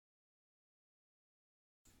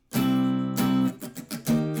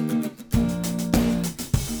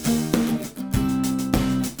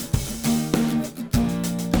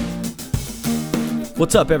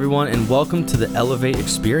What's up, everyone, and welcome to the Elevate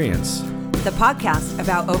Experience, the podcast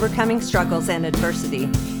about overcoming struggles and adversity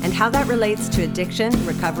and how that relates to addiction,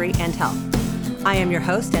 recovery, and health. I am your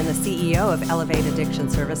host and the CEO of Elevate Addiction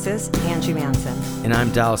Services, Angie Manson. And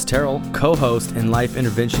I'm Dallas Terrell, co-host and life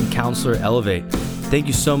intervention counselor at Elevate. Thank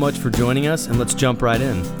you so much for joining us, and let's jump right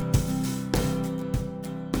in.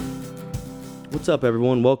 What's up,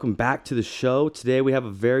 everyone? Welcome back to the show. Today we have a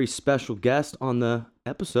very special guest on the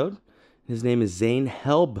episode. His name is Zane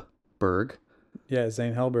Helburg. Yeah,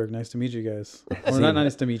 Zane Helburg. Nice to meet you guys. Well, not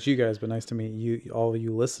nice to meet you guys, but nice to meet you, all of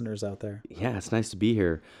you listeners out there. Yeah, it's nice to be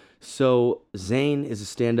here. So Zane is a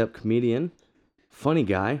stand-up comedian, funny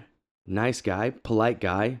guy, nice guy, polite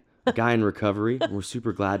guy in recovery. We're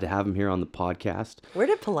super glad to have him here on the podcast. Where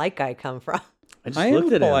did polite guy come from? I am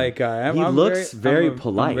a polite guy. He looks very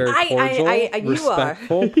polite. I'm very cordial, you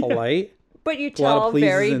respectful, polite. But you tell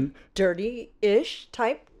very dirty-ish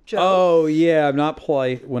type jokes. Oh, yeah. I'm not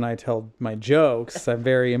polite when I tell my jokes. I'm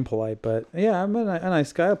very impolite. But yeah, I'm a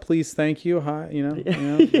nice guy. Please, thank you. Hi, Yeah,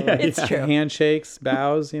 it's true. Handshakes,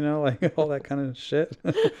 bows, like all that kind of shit.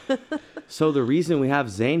 So the reason we have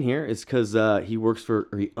Zane here is because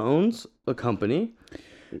he owns a company.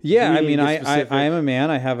 Yeah, I mean, I am a man.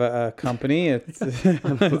 I have a company. It's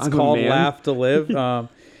called Laugh to Live.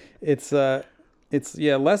 It's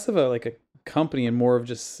less of a company and more of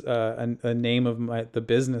just a name of the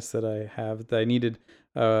business that I have. That I needed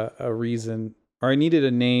a reason, or I needed a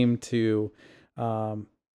name to tell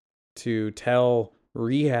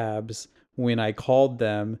rehabs when I called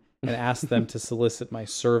them and asked them to solicit my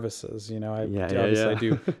services. I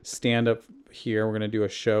do stand up here. We're going to do a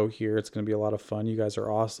show here. It's going to be a lot of fun. You guys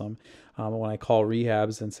are awesome. When I call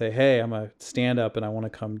rehabs and say, hey, I'm a stand up and I want to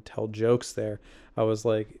come tell jokes there, I was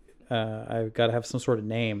like, I've got to have some sort of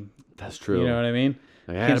name. That's true. You know what I mean?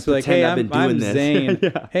 I can't just be like, hey, I'm Zane.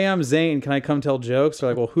 Yeah. Hey, I'm Zane. Can I come tell jokes? They're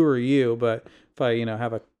like, well, who are you? But if I,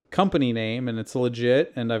 have a company name and it's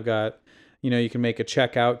legit and I've got, you can make a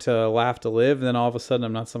check out to Laugh to Live. And then all of a sudden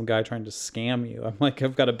I'm not some guy trying to scam you. I'm like,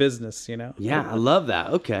 I've got a business, Yeah, I love that.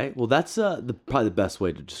 Okay. Well, that's probably the best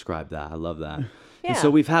way to describe that. I love that. Yeah. And so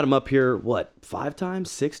we've had him up here, 5 times,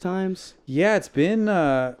 6 times? Yeah, it's been,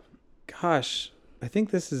 I think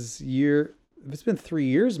this is it's been 3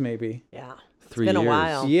 years maybe. Yeah. 3 years. Been a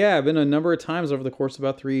while. Yeah, I've been a number of times over the course of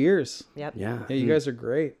about 3 years. Yep. Yeah. Yeah, you guys are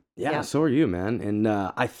great. Yeah, so are you, man. And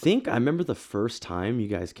I remember the first time you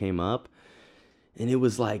guys came up, and it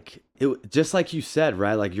was just like you said,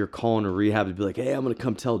 right? Like you're calling a rehab to be like, hey, I'm going to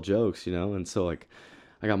come tell jokes, And so I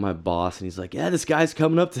got my boss and he's like, yeah, this guy's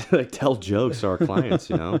coming up to tell jokes to our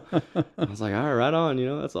clients, I was like, all right, right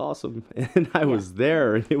on, that's awesome. And I was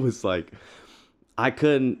there and it was like, I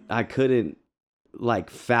couldn't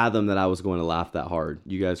fathom that I was going to laugh that hard.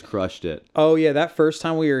 You guys crushed it. Oh yeah. That first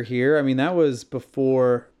time we were here, that was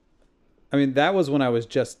that was when I was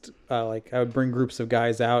just I would bring groups of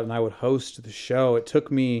guys out and I would host the show. It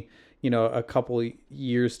took me, a couple of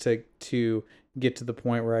years to get to the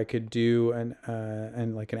point where I could do an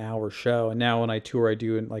hour show. And now when I tour, I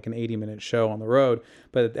do an 80-minute show on the road.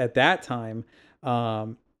 But at that time, I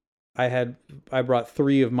brought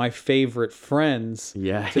 3 of my favorite friends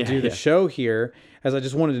to do the show here, as I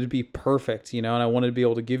just wanted it to be perfect, and I wanted to be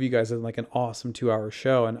able to give you guys an awesome 2-hour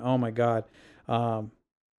show. And oh my God.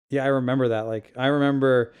 I remember that. I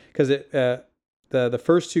remember because the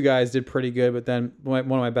first 2 guys did pretty good, but then one of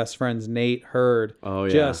my best friends, Nate Hurd,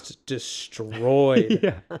 just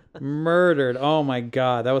destroyed, murdered. Oh my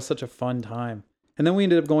God. That was such a fun time. And then we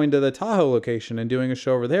ended up going to the Tahoe location and doing a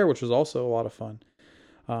show over there, which was also a lot of fun.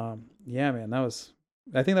 Yeah, man,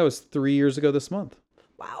 I think that was 3 years ago this month.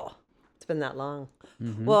 Wow. It's been that long.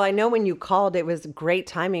 Mm-hmm. Well, I know when you called, it was great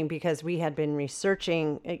timing because we had been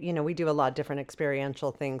researching, we do a lot of different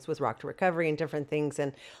experiential things with Rock to Recovery and different things.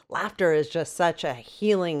 And laughter is just such a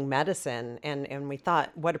healing medicine. And we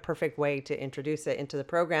thought, what a perfect way to introduce it into the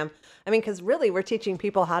program. Because really we're teaching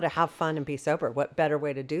people how to have fun and be sober. What better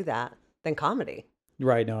way to do that than comedy?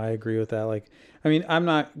 Right. No, I agree with that. I'm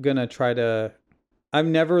not going to try to,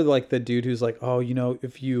 I'm never the dude who's like, oh,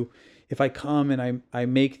 if I come and I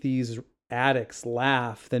make these addicts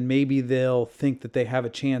laugh, then maybe they'll think that they have a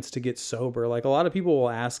chance to get sober. A lot of people will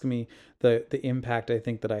ask me the impact I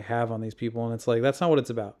think that I have on these people. And it's that's not what it's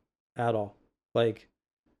about at all.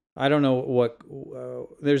 I don't know what,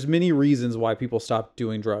 there's many reasons why people stop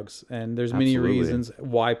doing drugs. And there's many reasons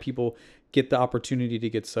why people get the opportunity to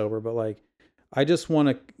get sober. But I just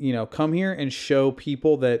want to, come here and show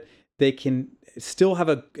people that they can still have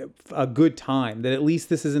a good time, that at least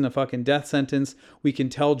this isn't a fucking death sentence. We can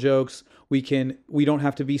tell jokes. We don't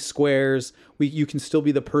have to be squares. You can still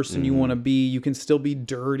be the person you want to be. You can still be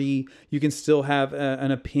dirty. You can still have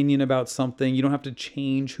an opinion about something. You don't have to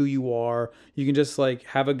change who you are. You can just like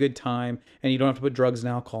have a good time, and you don't have to put drugs and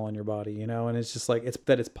alcohol in your body, you know? And it's just like,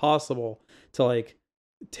 it's possible to like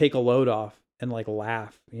take a load off and like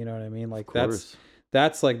laugh, you know what I mean? Like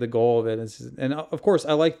that's like the goal of it. And of course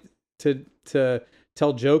I like to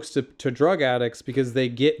tell jokes to drug addicts because they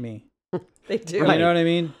get me. They do. Right. You know what I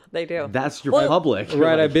mean? They do. That's your public.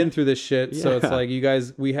 Right. Like, I've been through this shit. So it's like, you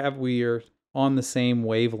guys, we are on the same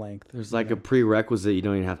wavelength. There's like a prerequisite you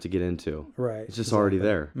don't even have to get into. Right. It's just already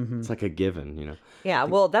there. It's like a given, you know? Yeah,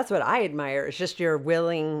 well, that's what I admire. It's just your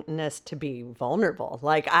willingness to be vulnerable.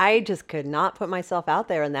 Like, I just could not put myself out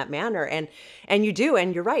there in that manner. And you do,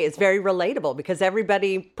 and you're right. It's very relatable because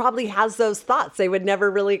everybody probably has those thoughts they would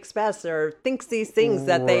never really express, or thinks these things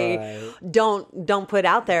that they don't put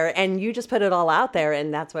out there. And you just put it all out there,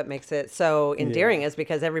 and that's what makes it so endearing, is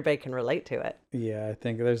because everybody can relate to it. Yeah, I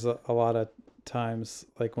think there's a lot of times,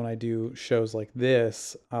 like when I do shows like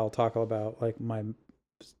this, I'll talk about like my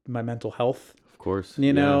mental health, Of course.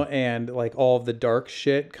 you know, and like all of the dark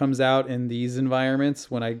shit comes out in these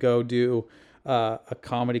environments. When I go do I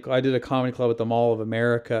did a comedy club at the Mall of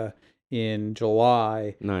America in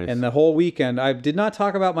July. Nice. And the whole weekend, I did not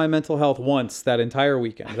talk about my mental health once that entire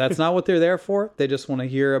weekend. That's not what they're there for. They just want to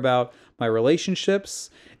hear about my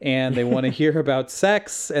relationships, and they want to hear about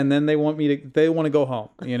sex, and then they want to go home,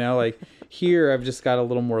 you know, like here I've just got a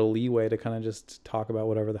little more leeway to kind of just talk about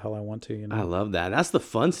whatever the hell I want to, you know. I love that. That's the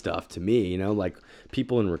fun stuff to me, you know, like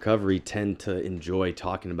people in recovery tend to enjoy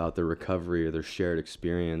talking about their recovery or their shared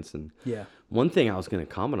experience. And one thing I was going to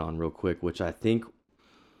comment on real quick, which I think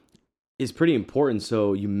is pretty important.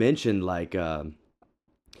 So you mentioned like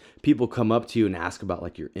people come up to you and ask about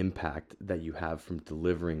like your impact that you have from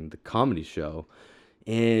delivering the comedy show.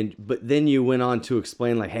 But then you went on to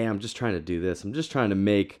explain like, hey, I'm just trying to do this. I'm just trying to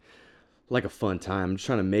make like a fun time. I'm just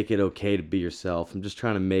trying to make it okay to be yourself. I'm just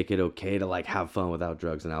trying to make it okay to like have fun without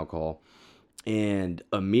drugs and alcohol. And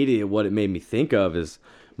immediately what it made me think of is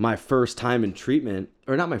my first time in treatment,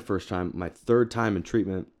 or not my first time, my third time in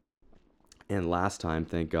treatment, and last time,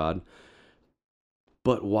 thank God.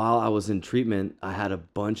 But while I was in treatment, I had a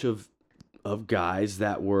bunch of guys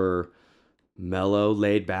that were mellow,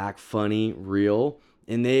 laid back, funny, real,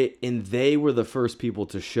 and they were the first people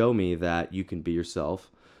to show me that you can be yourself.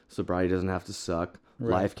 Sobriety doesn't have to suck.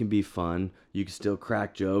 Right. Life can be fun. You can still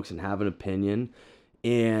crack jokes and have an opinion.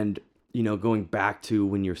 And you know, going back to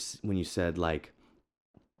when you said like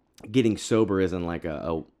getting sober isn't like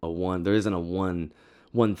a one. There isn't a one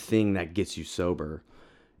thing that gets you sober.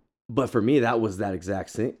 But for me, that was that exact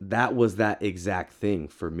thing. That was that exact thing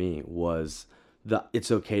for me, was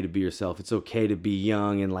it's okay to be yourself. It's okay to be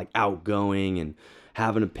young and like outgoing and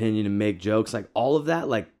have an opinion and make jokes. Like all of that,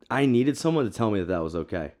 like I needed someone to tell me that was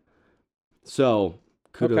okay. So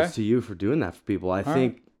kudos to you for doing that for people. I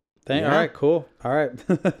think. All right, cool. All right.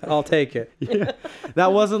 I'll take it. Yeah.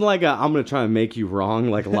 That wasn't like I'm going to try and make you wrong,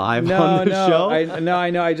 like live on the show. I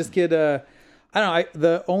know. I just get, I don't know.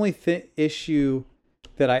 The only issue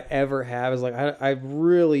that I ever have is like, I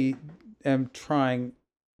really am trying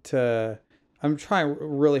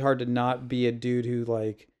really hard to not be a dude who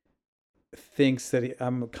like thinks that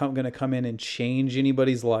I'm going to come in and change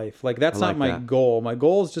anybody's life. Like that's not my goal. My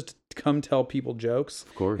goal is just to come tell people jokes,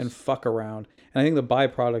 of course, and fuck around. And I think the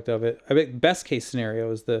byproduct of it, I mean, best case scenario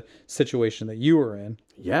is the situation that you were in.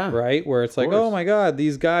 Yeah. Right? Where it's like, oh my God,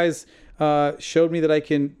 these guys showed me that I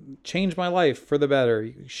can change my life for the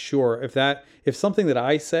better. Sure. If something that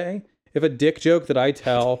I say, if a dick joke that I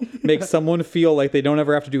tell makes someone feel like they don't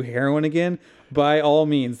ever have to do heroin again, by all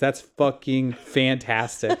means, that's fucking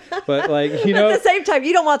fantastic. But like, you know, at the same time,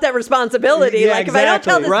 you don't want that responsibility. Yeah, like if I don't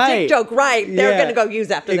tell this dick joke right, they're going to go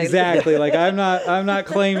use after they exactly. Like I'm not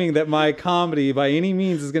claiming that my comedy by any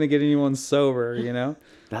means is going to get anyone sober, you know?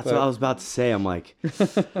 That's what I was about to say. I'm like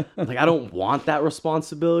I don't want that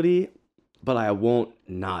responsibility, but I won't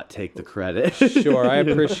not take the credit. Sure. I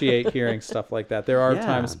appreciate hearing stuff like that. There are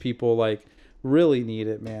times people like really need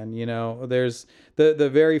it, man. You know, there's the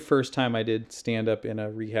very first time I did stand up in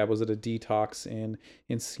a rehab was at a detox in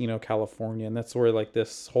Encino, California. And that's where like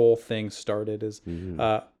this whole thing started is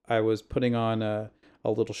I was putting on a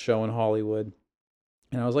little show in Hollywood,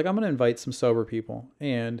 and I was like, I'm going to invite some sober people.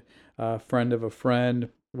 And a friend of a friend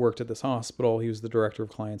worked at this hospital. He was the director of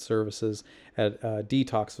client services at a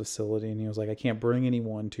detox facility. And he was like, I can't bring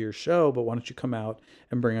anyone to your show, but why don't you come out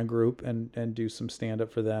and bring a group and do some stand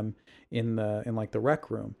up for them in like the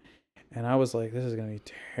rec room. And I was like, this is going to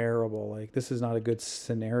be terrible. Like, this is not a good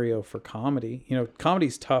scenario for comedy. You know,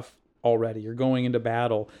 comedy's tough already. You're going into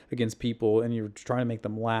battle against people and you're trying to make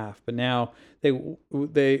them laugh. But now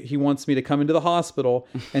he wants me to come into the hospital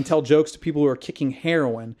and tell jokes to people who are kicking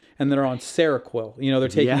heroin and that are on Seroquel. You know, they're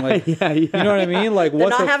taking you know what I mean? Like, they're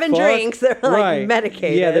not having drinks. They're like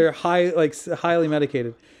medicated. Yeah, they're highly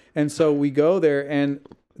medicated. And so we go there, and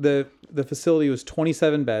the facility was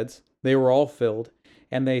 27 beds. They were all filled.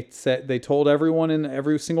 And they told everyone in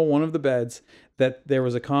every single one of the beds that there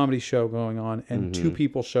was a comedy show going on, and 2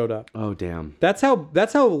 people showed up. Oh, damn. That's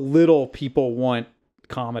how little people want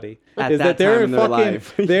comedy. At that time in their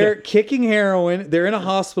life. They're kicking heroin. They're in a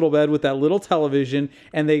hospital bed with that little television,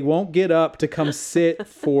 and they won't get up to come sit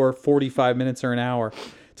for 45 minutes or an hour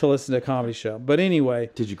to listen to a comedy show. But anyway.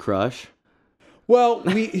 Did you crush? Well,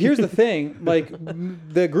 here's the thing. Like,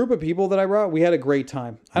 the group of people that I brought, we had a great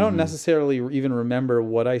time. I don't necessarily even remember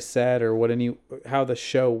what I said or how the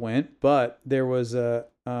show went, but there was an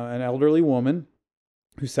elderly woman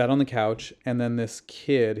who sat on the couch, and then this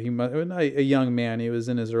kid, a young man, he was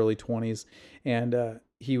in his early 20s, and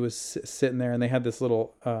he was sitting there, and they had this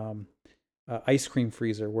little ice cream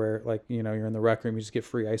freezer where, like, you know, you're in the rec room, you just get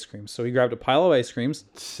free ice cream. So he grabbed a pile of ice creams,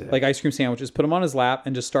 like ice cream sandwiches, put them on his lap,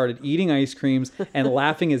 and just started eating ice creams and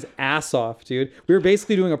laughing his ass off, dude. We were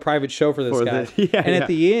basically doing a private show for this guy. At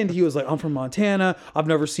the end, he was like, I'm from Montana. I've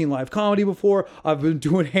never seen live comedy before. I've been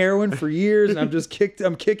doing heroin for years, and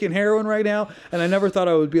I'm kicking heroin right now. And I never thought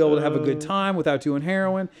I would be able to have a good time without doing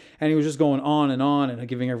heroin. And he was just going on and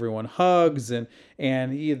giving everyone hugs, and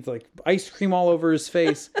he had like ice cream all over his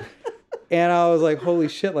face. And I was like, holy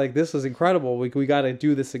shit, like, this is incredible. We got to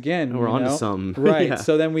do this again. We're on to something. Right. Yeah.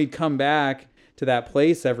 So then we'd come back to that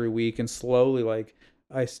place every week, and slowly, like,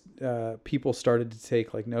 people started to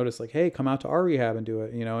take like notice, like, hey, come out to our rehab and do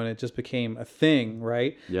it, you know, and it just became a thing,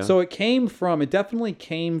 right? Yeah. So it definitely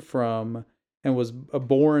came from and was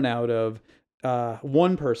born out of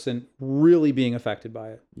one person really being affected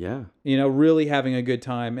by it. Yeah. You know, really having a good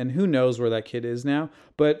time. And who knows where that kid is now.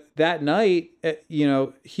 But that night, you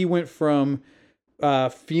know, he went from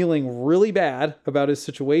feeling really bad about his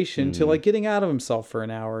situation to like getting out of himself for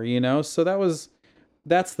an hour, you know? So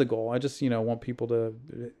that's the goal. I just, you know, want people to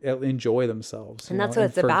enjoy themselves. And that's what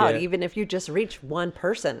it's about. Even if you just reach one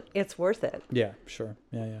person, it's worth it. Yeah, sure.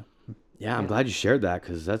 Yeah. Yeah, I'm glad you shared that,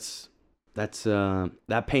 because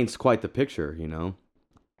that paints quite the picture, you know.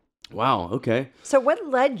 Wow. Okay. So what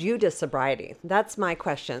led you to sobriety? That's my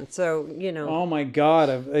question. So, you know. Oh my God,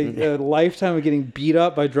 a lifetime of getting beat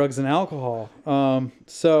up by drugs and alcohol.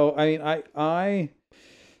 So I mean,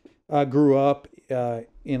 I grew up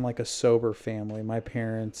in like a sober family. My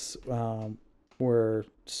parents were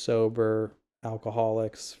sober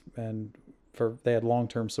alcoholics, and they had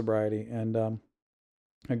long-term sobriety, and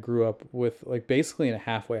I grew up with like basically in a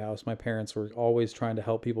halfway house. My parents were always trying to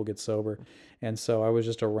help people get sober. And so I was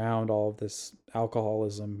just around all of this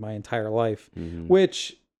alcoholism my entire life,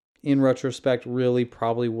 which in retrospect really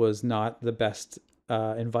probably was not the best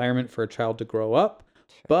environment for a child to grow up.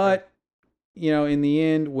 Sure. But, you know, in the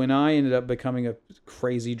end, when I ended up becoming a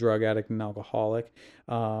crazy drug addict and alcoholic,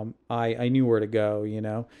 I knew where to go, you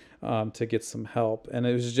know, to get some help. And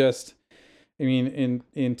it was just, I mean,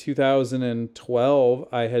 in 2012,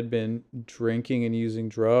 I had been drinking and using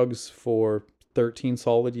drugs for 13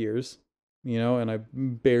 solid years, you know, and I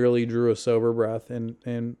barely drew a sober breath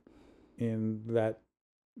in that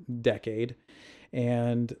decade.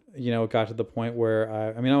 And, you know, it got to the point where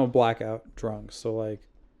I'm a blackout drunk. So like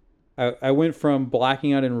I went from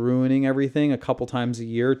blacking out and ruining everything a couple times a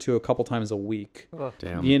year to a couple times a week,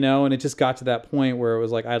 Damn. You know, and it just got to that point where it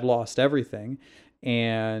was like, I'd lost everything.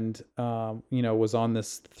 And, you know, was on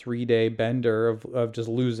this 3-day bender of just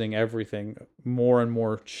losing everything, more and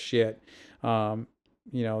more shit.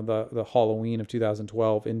 You know, the Halloween of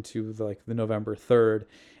 2012 into the November 3rd.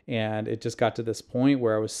 And it just got to this point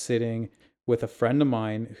where I was sitting with a friend of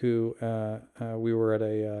mine who, we were at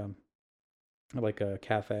a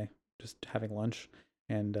cafe, just having lunch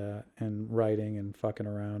and writing and fucking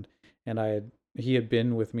around. And he had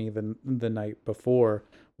been with me the night before,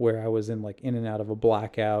 where I was in and and out of a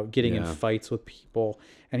blackout, getting in fights with people.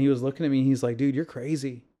 And he was looking at me and he's like, dude, you're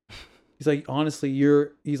crazy. He's like, honestly,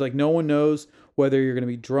 he's like, no one knows whether you're going to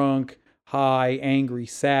be drunk, high, angry,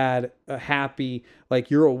 sad, happy. Like,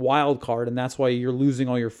 you're a wild card, and that's why you're losing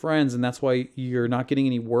all your friends, and that's why you're not getting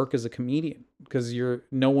any work as a comedian, because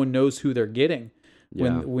no one knows who they're getting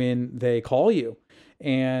when they call you.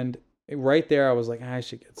 And right there, I was like, I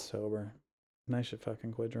should get sober, and I should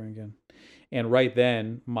fucking quit drinking. And right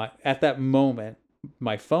then, at that moment,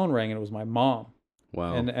 my phone rang, and it was my mom.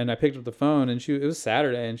 Wow. And I picked up the phone, and it was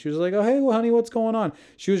Saturday, and she was like, "Oh, hey, well, honey, what's going on?"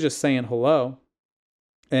 She was just saying hello.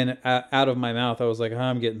 And out of my mouth, I was like,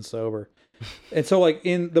 I'm getting sober. And so, like,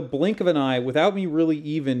 in the blink of an eye, without me really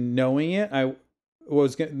even knowing it,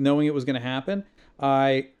 knowing it was going to happen,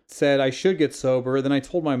 I said I should get sober. Then I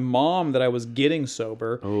told my mom that I was getting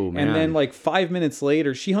sober. Oh, man. And then, like, 5 minutes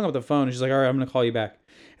later, she hung up the phone, and she's like, all right, I'm going to call you back.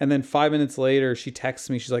 And then 5 minutes later, she texts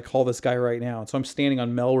me. She's like, call this guy right now. And so I'm standing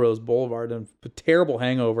on Melrose Boulevard in a terrible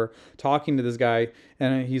hangover talking to this guy.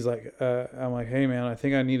 And he's like, I'm like, hey, man, I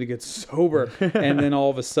think I need to get sober. And then all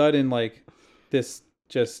of a sudden, like, this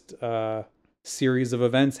just series of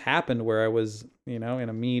events happened where I was, in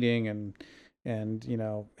a meeting and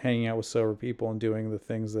hanging out with sober people and doing the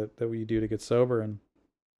things that we do to get sober. And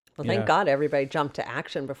well, thank God everybody jumped to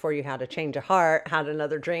action before you had a change of heart, had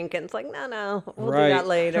another drink, and it's like, no, we'll do that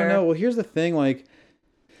later. I don't know. Well, here's the thing, like,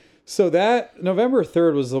 so that November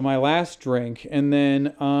 3rd was my last drink, and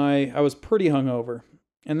then I was pretty hungover.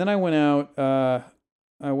 And then I went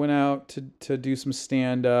out to do some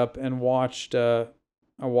stand up and I watched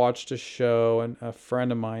a show, and a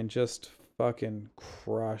friend of mine just fucking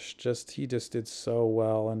crushed. He just did so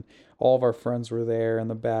well, and all of our friends were there in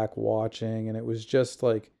the back watching, and it was just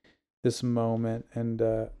like this moment, and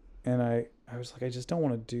I was like, I just don't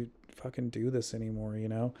want to do this anymore,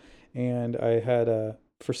 And I had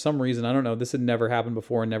for some reason, I don't know, this had never happened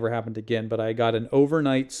before and never happened again, but I got an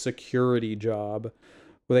overnight security job.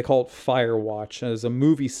 What they call it Firewatch. There's a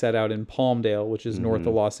movie set out in Palmdale, which is north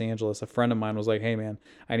of Los Angeles. A friend of mine was like, hey man,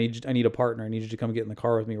 I need a partner. I need you to come get in the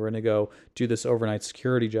car with me. We're going to go do this overnight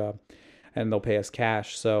security job, and they'll pay us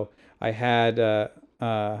cash. So I had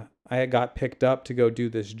got picked up to go do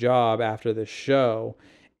this job after this show.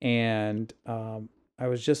 And I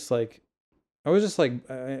was a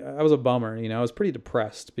bummer, I was pretty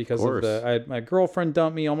depressed because of my girlfriend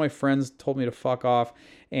dumped me. All my friends told me to fuck off.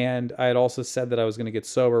 And I had also said that I was going to get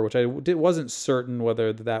sober, which wasn't certain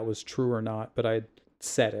whether that was true or not, but I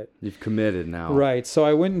said it. You've committed now. Right. So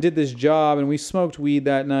I went and did this job, and we smoked weed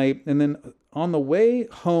that night. And then on the way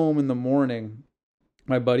home in the morning,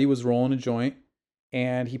 my buddy was rolling a joint,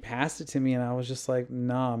 and he passed it to me, and I was just like,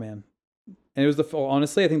 nah, man. And it was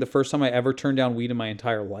honestly, I think the first time I ever turned down weed in my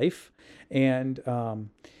entire life. And I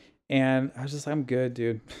was just like, I'm good,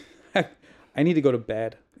 dude. I need to go to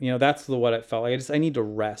bed. That's what it felt like. I need to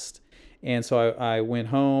rest. And so I went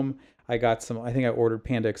home. I think I ordered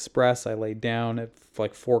Panda Express. I laid down at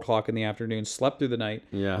like 4:00 in the afternoon, slept through the night,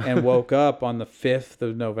 and woke up on the 5th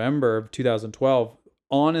of November of 2012,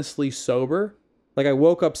 honestly sober. Like, I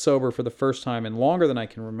woke up sober for the first time in longer than I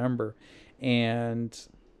can remember. And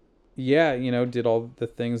yeah, did all the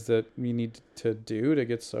things that you need to do to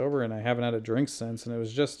get sober, and I haven't had a drink since, and it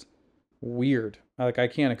was just weird. Like, I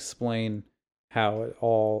can't explain how it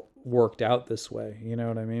all worked out this way, you know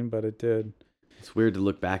what I mean? But it did. It's weird to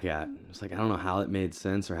look back at. It's like, I don't know how it made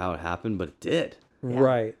sense or how it happened, but it did. Yeah.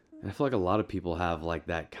 Right. And I feel like a lot of people have like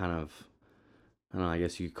that kind of, I don't know, I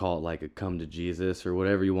guess you could call it like a come to Jesus or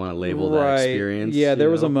whatever you want to label that experience. Yeah, there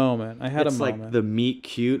was a moment. I had a moment. It's like the meet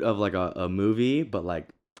cute of like a movie, but like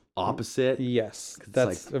opposite. Yes,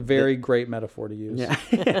 that's like a very great metaphor to use.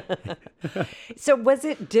 Yeah. So was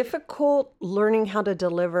it difficult learning how to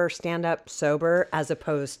deliver stand-up sober as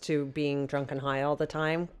opposed to being drunk and high all the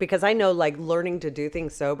time? Because I know, like, learning to do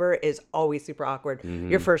things sober is always super awkward.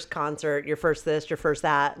 Your first concert, your first this, your first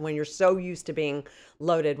that, when you're so used to being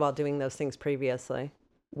loaded while doing those things previously.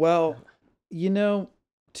 Well,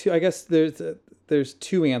 I guess there's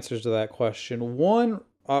two answers to that question. One,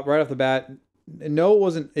 right off the bat, no,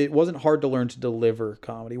 it wasn't hard to learn to deliver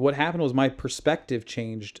comedy. What happened was my perspective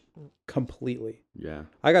changed completely. Yeah.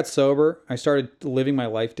 I got sober. I started living my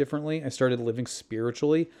life differently. I started living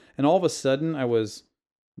spiritually. And all of a sudden I was,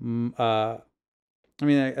 at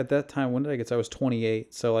that time, when did I get, I was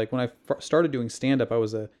 28. So like when I started doing stand up, I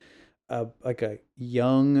was a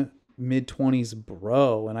young mid-20s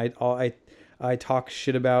bro. And I talk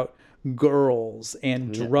shit about girls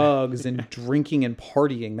and drugs and drinking and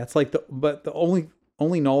partying. That's like the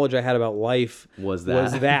only knowledge I had about life was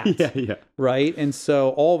that. yeah. Right. And so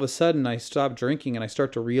all of a sudden I stopped drinking and I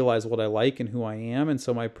start to realize what I like and who I am. And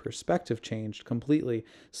so my perspective changed completely.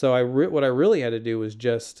 So what I really had to do was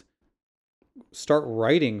just start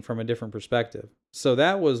writing from a different perspective. So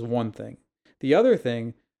that was one thing. The other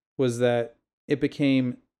thing was that it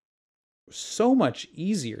became so much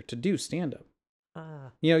easier to do stand-up.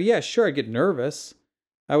 Yeah, sure, I get nervous.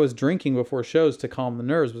 I was drinking before shows to calm the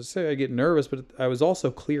nerves, but say I get nervous, but I was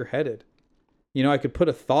also clear-headed. I could put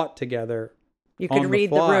a thought together. You could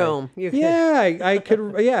read the room. I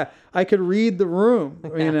could. Yeah, I could read the room.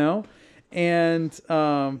 And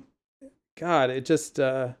God, it just,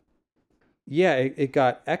 it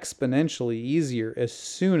got exponentially easier as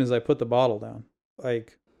soon as I put the bottle down.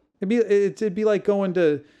 Like, it'd be like going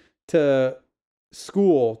to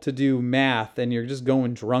school to do math and you're just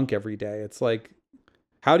going drunk every day. It's like,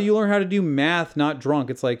 how do you learn how to do math not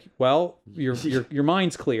drunk? It's like, well, your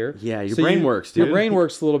mind's clear. Yeah, your brain works, dude. Your brain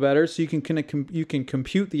works a little better, so you can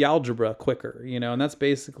compute the algebra quicker, and that's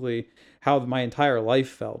basically how my entire life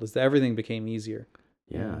felt, is that everything became easier.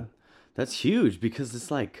 Yeah. That's huge, because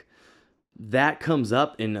it's like that comes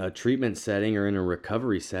up in a treatment setting or in a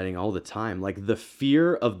recovery setting all the time. Like the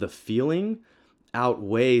fear of the feeling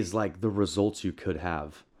outweighs like the results you could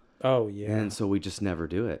have. Oh yeah. And so we just never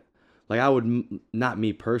do it. Like I would, not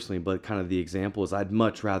me personally, but kind of the example is I'd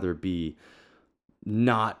much rather be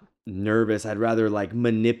not nervous. I'd rather like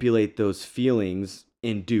manipulate those feelings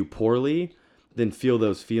and do poorly than feel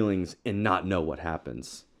those feelings and not know what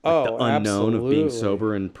happens. Like the unknown of being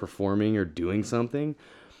sober and performing or doing something.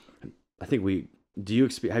 I think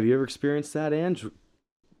have you ever experienced that, Ange,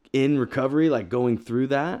 in recovery, like going through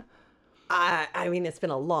that? I mean, it's been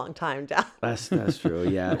a long time, Dal. That's true.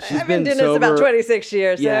 Yeah, I've been doing this about 26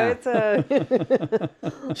 years, Yeah. so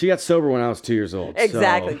it's She got sober when I was 2 years old.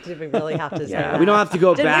 exactly. So. Did we really have to say Yeah, that? we don't have to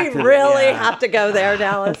go Did back. we really have to go there,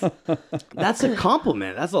 Dallas? That's a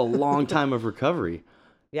compliment. That's a long time of recovery.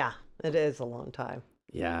 Yeah, it is a long time.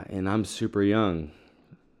 Yeah, and I'm super young.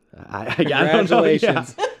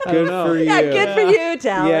 Congratulations. Good for you. Yeah, good for you,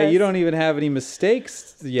 Dallas. Yeah, you don't even have any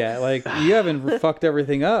mistakes yet. Like, you haven't fucked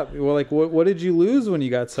everything up. Well, like, what did you lose when you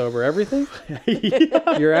got sober? Everything?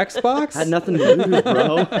 Your Xbox? Had nothing to lose,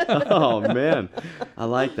 bro. Oh man, I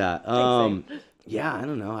like that. Yeah, I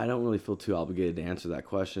don't know. I don't really feel too obligated to answer that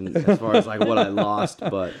question as far as like what I lost,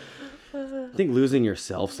 but I think losing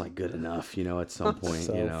yourself's like good enough, at some point.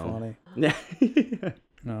 So funny.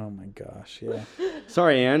 Oh my gosh, yeah.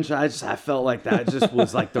 Sorry, Ange. I felt like that just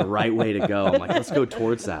was like the right way to go. I'm like, let's go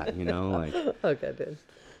towards that, like. Okay, dude.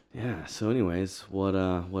 Yeah. So, anyways, what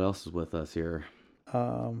else is with us here? I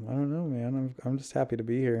don't know, man. I'm just happy to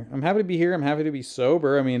be here. I'm happy to be here. I'm happy to be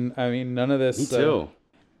sober. I mean, none of this. Me too.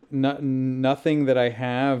 Nothing that I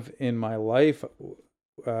have in my life.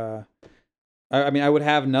 I would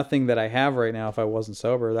have nothing that I have right now if I wasn't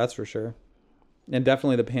sober. That's for sure. And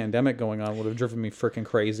definitely the pandemic going on would have driven me freaking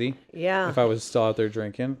crazy. Yeah. If I was still out there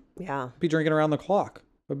drinking. Yeah. I'd be drinking around the clock.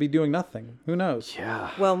 I'd be doing nothing. Who knows? Yeah.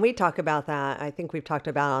 Well, when we talk about that, I think we've talked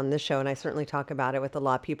about on this show, and I certainly talk about it with a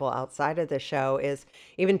lot of people outside of this show, is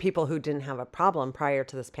even people who didn't have a problem prior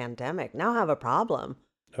to this pandemic now have a problem.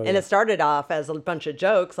 Oh, and yeah. it started off as a bunch of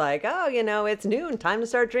jokes like, oh, it's noon, time to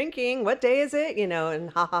start drinking. What day is it? And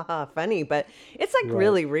ha ha ha, funny. But it's like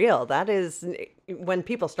really real. That is, when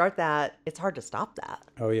people start that, it's hard to stop that.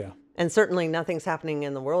 Oh, yeah. And certainly nothing's happening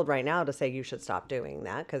in the world right now to say you should stop doing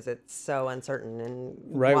that, because it's so uncertain and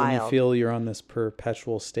Right, wild. when you feel you're on this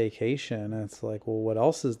perpetual staycation, it's like, well, what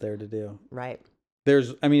else is there to do? Right.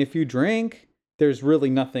 If you drink, there's really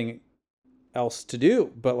nothing else to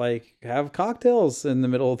do but like have cocktails in the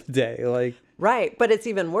middle of the day, like. Right, but it's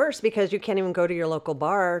even worse because you can't even go to your local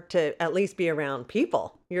bar to at least be around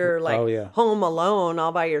people. You're like home alone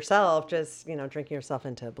all by yourself, just drinking yourself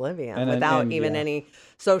into oblivion without even any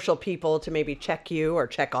social people to maybe check you or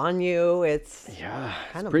check on you. It's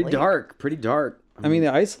kind of pretty dark. I mean,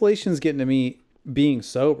 the isolation's getting to me being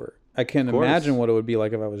sober. I can't imagine what it would be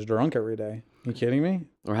like if I was drunk every day. You kidding me?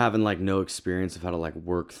 Or having like no experience of how to like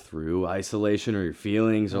work through isolation or your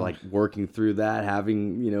feelings, or like working through that,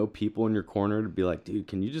 having, people in your corner to be like, dude,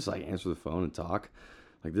 can you just like answer the phone and talk?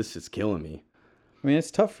 Like, this is killing me. I mean,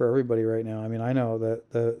 it's tough for everybody right now. I mean, I know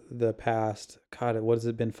that the past, God, what has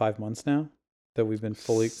it been, 5 months now that we've been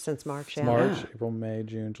fully since March, April, May,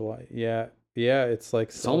 June, July. Yeah, it's like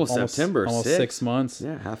it's almost September, almost 6 months.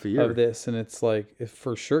 Yeah, half a year of this, and it's like it's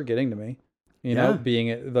for sure getting to me.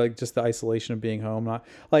 Being like just the isolation of being home, not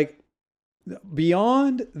like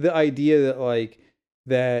beyond the idea that like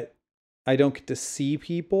that I don't get to see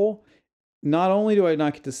people. Not only do I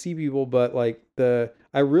not get to see people, but like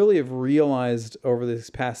I really have realized over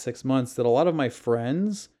this past 6 months that a lot of my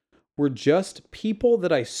friends were just people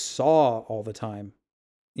that I saw all the time.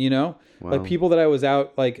 Wow. Like people that I was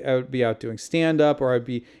out, like I would be out doing stand up, or I'd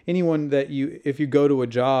be anyone that if you go to a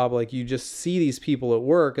job, like you just see these people at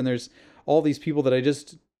work, and there's all these people that I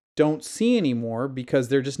just don't see anymore because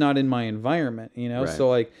they're just not in my environment, Right. So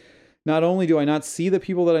like, not only do I not see the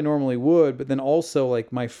people that I normally would, but then also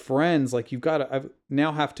like my friends, like I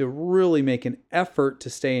now have to really make an effort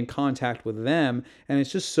to stay in contact with them. And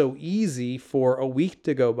it's just so easy for a week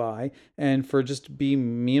to go by and for just be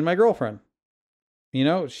me and my girlfriend. You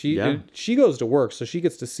know, she goes to work, so she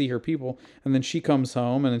gets to see her people, and then she comes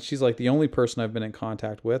home, and then she's like the only person I've been in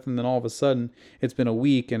contact with, and then all of a sudden it's been a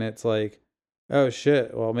week, and it's like, oh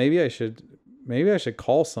shit, well maybe I should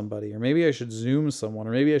call somebody, or maybe I should Zoom someone,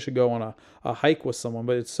 or maybe I should go on a hike with someone,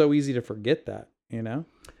 but it's so easy to forget that, you know?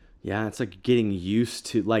 Yeah, it's like getting used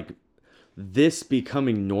to, like, this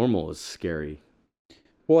becoming normal is scary.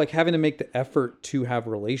 Well, like having to make the effort to have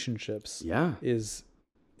relationships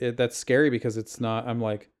that's scary, because I'm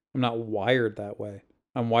not wired that way.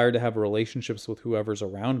 I'm wired to have relationships with whoever's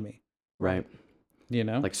around me. Right. You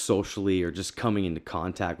know? Like socially, or just coming into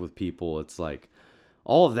contact with people. It's like,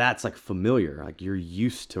 all of that's like familiar. Like you're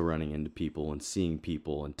used to running into people and seeing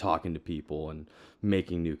people and talking to people and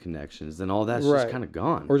making new connections. And all that's just kind of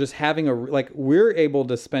gone. Or just having we're able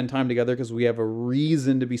to spend time together because we have a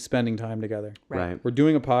reason to be spending time together. Right. We're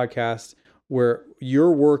doing a podcast where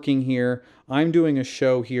you're working here, I'm doing a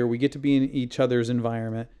show here. We get to be in each other's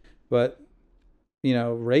environment. But, you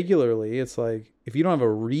know, regularly, it's like, if you don't have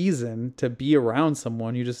a reason to be around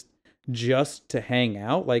someone, you just to hang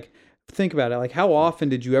out. Like, think about it. Like, how often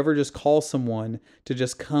did you ever just call someone to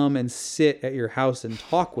just come and sit at your house and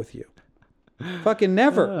talk with you? Fucking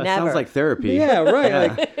never. Never. Sounds like therapy. Yeah,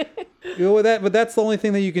 right. Like, you know, but that's the only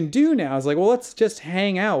thing that you can do now. It's like, well, let's just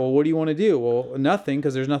hang out. Well, what do you want to do? Well, nothing,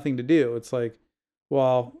 because there's nothing to do. It's like,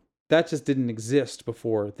 well, that just didn't exist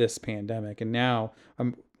before this pandemic, and now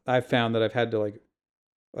I've found that I've had to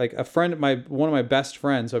like a friend, one of my best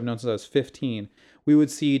friends who I've known since I was 15. We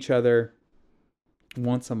would see each other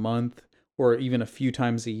once a month, or even a few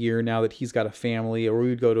times a year now that he's got a family, or we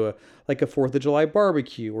would go to a 4th of July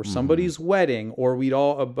barbecue, or somebody's wedding, or we'd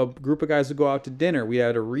a group of guys would go out to dinner. We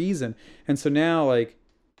had a reason. And so now, like,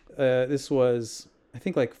 this was, I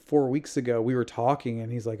think, like 4 weeks ago, we were talking, and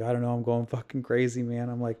he's like, I don't know, I'm going fucking crazy, man.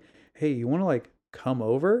 I'm like, hey, you want to like come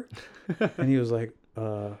over? And he was like,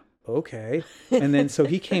 okay. And then so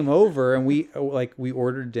he came over, and we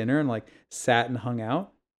ordered dinner and like sat and hung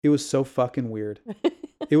out. It was so fucking weird.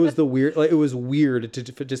 It was it was weird to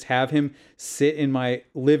just have him sit in my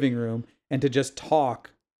living room and to just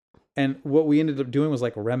talk. And what we ended up doing was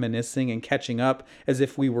like reminiscing and catching up as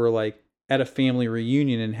if we were like at a family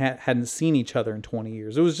reunion and hadn't seen each other in 20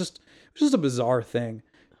 years. It was just a bizarre thing,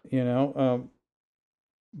 you know?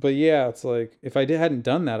 But yeah, it's like, if I hadn't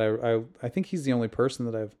done that, I think he's the only person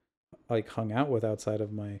that I've like hung out with outside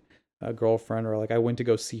of my girlfriend, or like I went to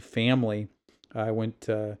go see family. I went,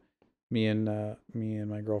 me and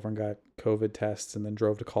my girlfriend got COVID tests, and then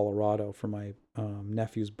drove to Colorado for my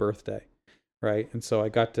nephew's birthday. Right. And so I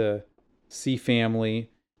got to see family,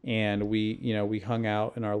 and we hung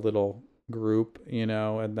out in our little group, in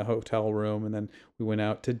the hotel room. And then we went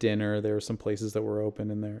out to dinner. There were some places that were open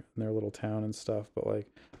in their little town and stuff. But like,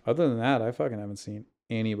 other than that, I fucking haven't seen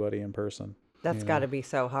anybody in person. That's got to be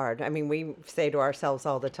so hard. I mean, we say to ourselves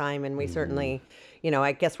all the time, and we certainly,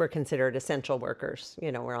 I guess we're considered essential workers.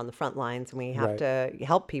 We're on the front lines, and we have to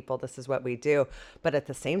help people. This is what we do. But at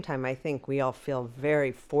the same time, I think we all feel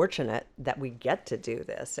very fortunate that we get to do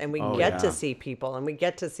this, and we get to see people, and we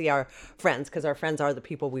get to see our friends, because our friends are the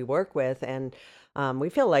people we work with. And we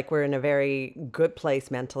feel like we're in a very good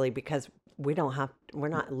place mentally, because we're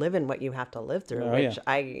not living what you have to live through, which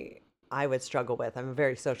I would struggle with. I'm a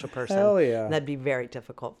very social person. Hell yeah. And that'd be very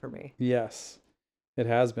difficult for me. Yes, it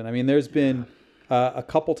has been. I mean, there's been a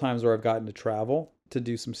couple times where I've gotten to travel to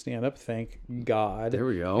do some stand-up. Thank God. There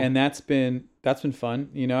we go. And that's been fun.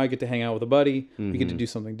 I get to hang out with a buddy. We get to do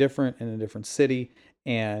something different in a different city.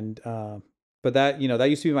 And but that that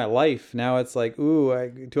used to be my life. Now it's like,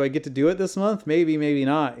 ooh, do I get to do it this month? Maybe, maybe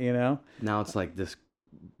not. Now it's like this,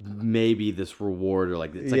 maybe this reward, or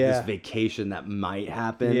like it's like this vacation that might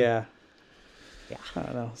happen. Yeah. I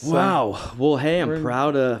don't know. So, wow. Well, hey, I'm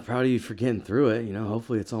proud of you for getting through it.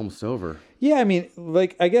 Hopefully it's almost over. Yeah, I mean,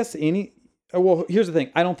 like, I guess well, here's the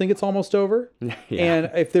thing. I don't think it's almost over. Yeah.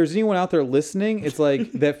 And if there's anyone out there listening, it's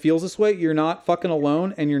like that feels this way, you're not fucking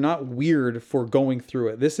alone, and you're not weird for going through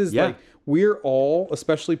it. This is like, we're all,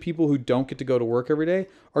 especially people who don't get to go to work every day,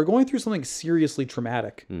 are going through something seriously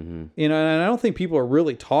traumatic. And I don't think people are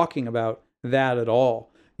really talking about that at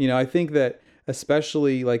all. I think that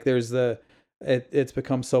especially like there's it's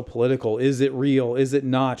become so political. Is it real? Is it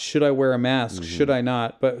not? Should I wear a mask? Should I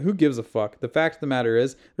not? But who gives a fuck? The fact of the matter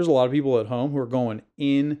is, there's a lot of people at home who are going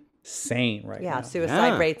insane right now. Yeah,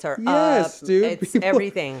 suicide rates are yes, up. Dude. It's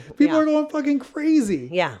everything. People are going fucking crazy.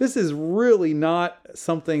 Yeah. This is really not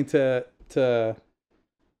something to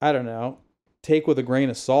I don't know, take with a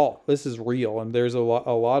grain of salt. This is real, and there's a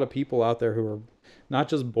lot of people out there who are not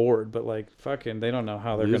just bored, but like fucking, they don't know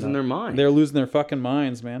how they're losing their mind. They're losing their fucking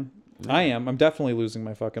minds, man. I am. I'm definitely losing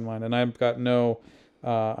my fucking mind, and I've got no.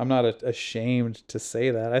 I'm not ashamed to say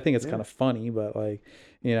that. I think it's kind of funny, but like,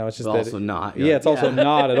 it's just But that. also not. Yeah, it's also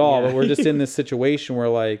not at all. Yeah. But we're just in this situation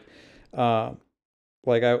where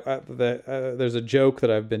there's a joke that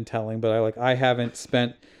I've been telling, but I haven't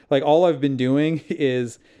spent all I've been doing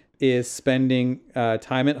is spending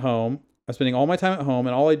time at home. I'm spending all my time at home,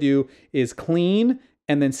 and all I do is clean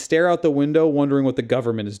and then stare out the window wondering what the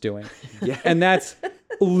government is doing. Yeah. And that's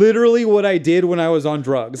literally what I did when I was on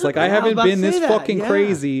drugs. Like, I haven't been this fucking yeah.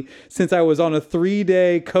 crazy since I was on a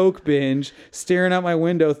 3-day coke binge, staring out my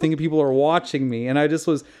window, thinking people are watching me. And I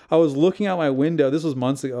was looking out my window. This was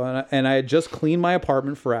months ago, and I had just cleaned my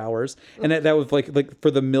apartment for hours, and that was like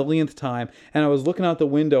for the millionth time. And I was looking out the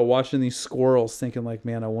window, watching these squirrels, thinking like,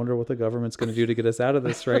 man, I wonder what the government's going to do to get us out of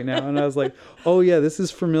this right now. And I was like, oh yeah, this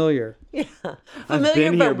is familiar. Yeah. I've Familiar,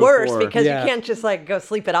 been but here worse before. because Yeah. you can't just like go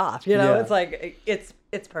sleep it off. Yeah. It's like,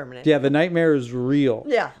 it's permanent. Yeah, the nightmare is real.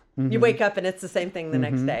 Yeah. You wake up and it's the same thing the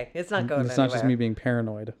next day. It's not going It's anywhere. not just me being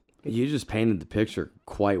paranoid. You just painted the picture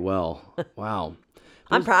quite well. Wow.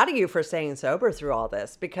 I'm proud of you for staying sober through all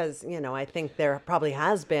this because, I think there probably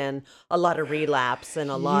has been a lot of relapse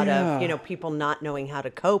and a lot of, people not knowing how to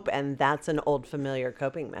cope. And that's an old familiar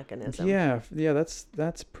coping mechanism. Yeah,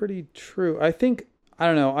 that's pretty true. I think, I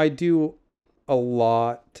don't know, I do a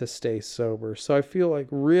lot to stay sober. So I feel like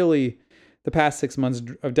really the past 6 months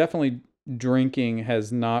of definitely drinking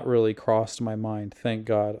has not really crossed my mind. Thank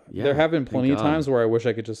God. Yeah, there have been thank plenty of God. times where I wish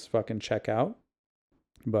I could just fucking check out.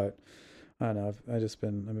 But I don't know. I've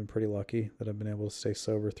been pretty lucky that I've been able to stay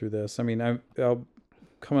sober through this. I mean, I'm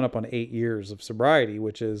coming up on 8 years of sobriety,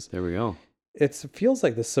 which is, There we go. it feels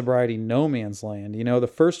like the sobriety no man's land. The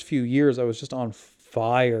first few years I was just on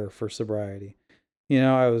fire for sobriety.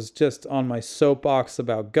 I was just on my soapbox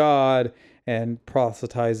about God and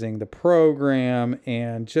proselytizing the program,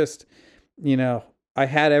 and just, I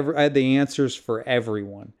had the answers for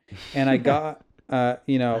everyone. And I got,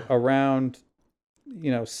 around,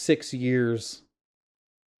 6 years.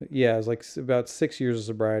 Yeah, it was like about 6 years of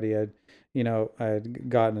sobriety. I had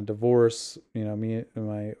gotten a divorce.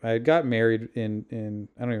 I had got married in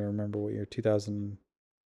I don't even remember what year, 2000,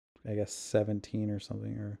 I guess 17 or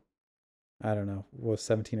something, or I don't know, was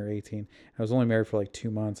 17 or 18. I was only married for like 2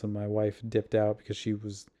 months, and my wife dipped out because she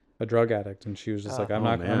was a drug addict, and she was just like, I'm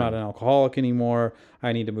not an alcoholic anymore.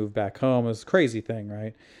 I need to move back home. It was a crazy thing,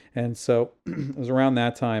 right? And so it was around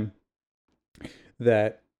that time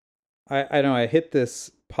that I hit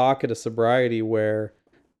this pocket of sobriety where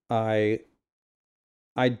I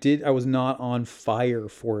was not on fire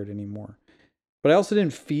for it anymore. But I also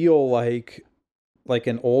didn't feel like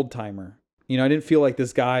an old timer. I didn't feel like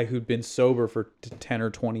this guy who'd been sober for 10 or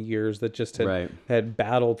 20 years that just had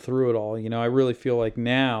battled through it all. I really feel like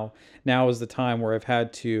now is the time where I've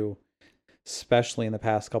had to, especially in the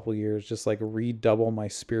past couple of years, just like redouble my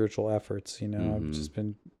spiritual efforts. I've just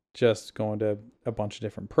been going to a bunch of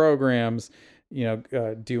different programs,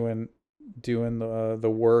 doing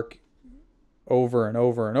the work over and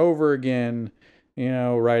over and over again,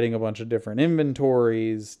 writing a bunch of different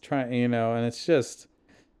inventories, and it's just,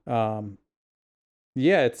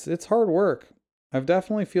 yeah, it's hard work. I've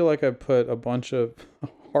definitely feel like I've put a bunch of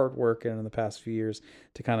hard work in the past few years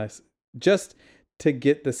to kind of just to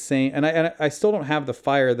get the same, and I still don't have the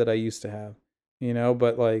fire that I used to have,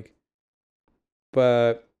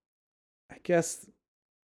 but I guess,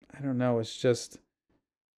 I don't know. It's just,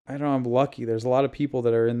 I don't know. I'm lucky. There's a lot of people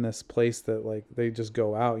that are in this place that like, they just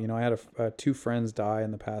go out. I had 2 friends die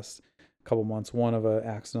in the past couple months, one of an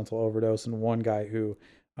accidental overdose, and one guy who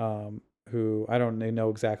I don't know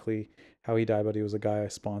exactly how he died, but he was a guy I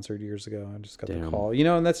sponsored years ago. I just got the call,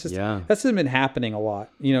 and that's just, that's been happening a lot,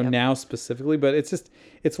 now specifically, but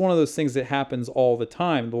it's one of those things that happens all the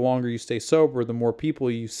time. The longer you stay sober, the more people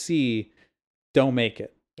you see don't make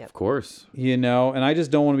it. Yep. Of course. And I just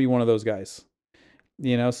don't want to be one of those guys.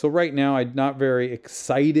 So right now I'm not very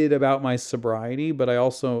excited about my sobriety, but I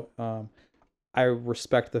also, I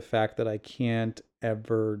respect the fact that I can't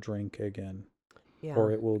ever drink again,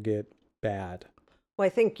 or it will get bad. Well, I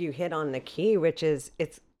think you hit on the key, which is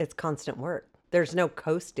it's constant work. There's no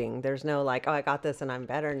coasting. There's no like, oh, I got this and I'm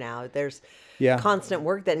better now. There's constant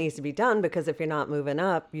work that needs to be done, because if you're not moving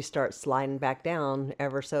up, you start sliding back down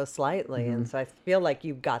ever so slightly. And so I feel like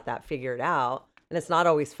you've got that figured out. And it's not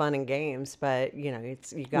always fun and games, but you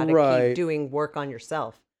got to keep doing work on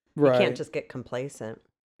yourself. You can't just get complacent.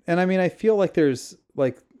 And I mean, I feel like there's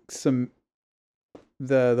like some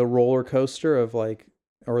the roller coaster of like,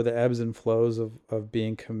 or the ebbs and flows of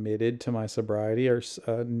being committed to my sobriety are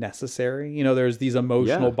necessary. There's these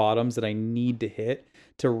emotional bottoms that I need to hit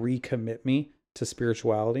to recommit me to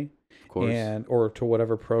spirituality. Of course. or to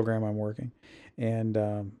whatever program I'm working.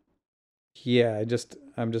 And yeah,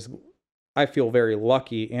 I feel very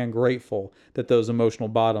lucky and grateful that those emotional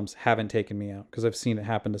bottoms haven't taken me out, because I've seen it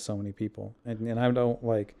happen to so many people. And I don't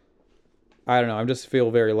know. I just feel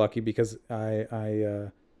very lucky because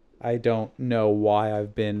I don't know why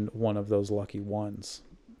I've been one of those lucky ones.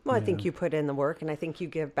 Well, I think you put in the work, and I think you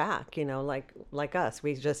give back, like us.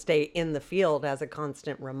 We just stay in the field as a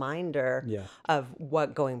constant reminder of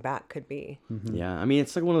what going back could be. Mm-hmm. Yeah. I mean,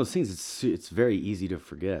 it's like one of those things. It's very easy to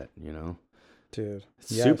forget, Dude. It's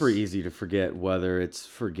super easy to forget, whether it's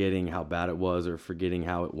forgetting how bad it was or forgetting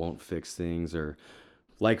how it won't fix things, or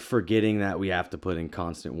like forgetting that we have to put in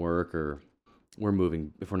constant work, or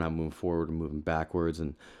if we're not moving forward, we're moving backwards.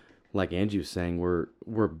 And like Angie was saying,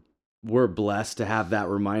 we're blessed to have that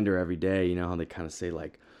reminder every day. You know how they kind of say,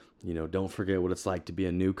 like, don't forget what it's like to be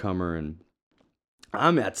a newcomer. And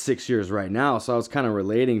I'm at 6 years right now, so I was kind of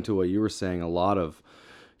relating to what you were saying. A lot of,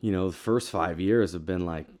 the first 5 years have been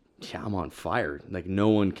like, yeah, I'm on fire. Like, no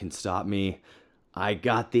one can stop me. I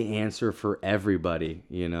got the answer for everybody,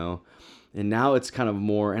 And now it's kind of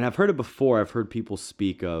more, and I've heard it before. I've heard people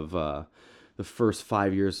speak of the first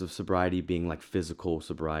 5 years of sobriety being like physical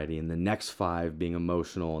sobriety, and the next 5 being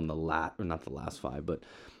emotional, and not the last 5, but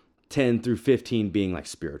 10 through 15 being like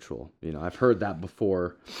spiritual. I've heard that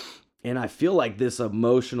before. And I feel like this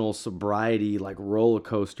emotional sobriety, like roller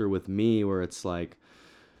coaster with me, where it's like,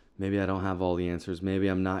 maybe I don't have all the answers. Maybe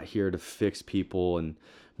I'm not here to fix people, and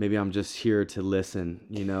maybe I'm just here to listen.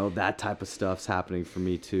 That type of stuff's happening for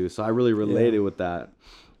me too. So I really related with that.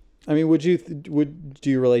 I mean, do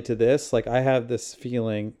you relate to this? Like, I have this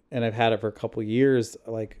feeling, and I've had it for a couple of years.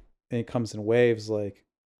 Like, and it comes in waves. Like,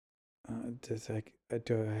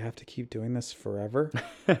 do I have to keep doing this forever?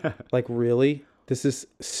 Like, really? This is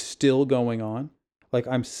still going on? Like,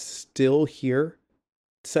 I'm still here?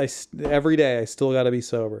 Every day I still got to be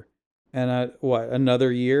sober. And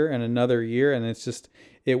another year and another year, and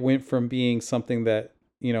it went from being something that,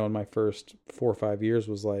 in my first 4 or 5 years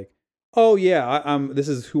was like, oh yeah, this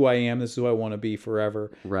is who I am, this is who I want to be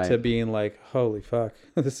forever, right, to being like, holy fuck,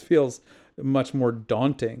 this feels much more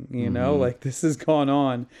daunting, like this has gone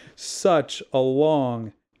on such a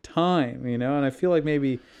long time, and I feel like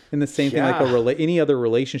maybe in the same thing, like any other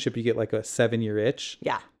relationship, you get like a 7-year itch.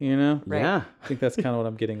 Yeah. Right. Yeah. I think that's kind of what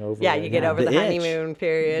I'm getting over. Yeah, you get over the honeymoon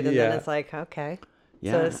period, and then it's like, okay,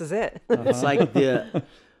 so this is it. It's like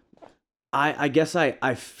I guess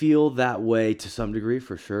I feel that way to some degree,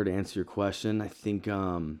 for sure, to answer your question. I think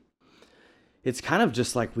it's kind of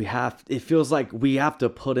just like it feels like we have to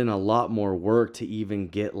put in a lot more work to even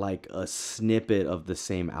get like a snippet of the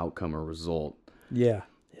same outcome or result. Yeah.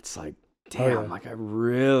 It's like, damn, like I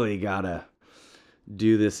really gotta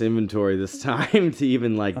do this inventory this time to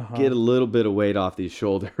even like get a little bit of weight off these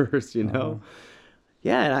shoulders,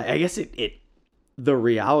 Yeah, and I guess the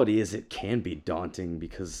reality is it can be daunting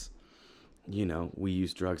because, we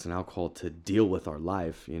use drugs and alcohol to deal with our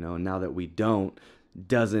life, and now that we don't,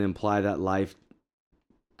 doesn't imply that life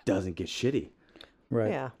doesn't get shitty. Right.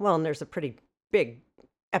 Yeah. Well, and there's a pretty big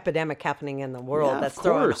epidemic happening in the world that's of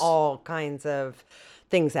throwing course. all kinds of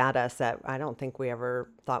things at us that I don't think we ever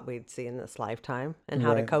thought we'd see in this lifetime, and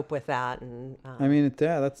how to cope with that. And I mean,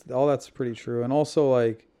 that's pretty true. And also,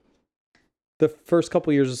 like, the first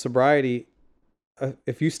couple years of sobriety,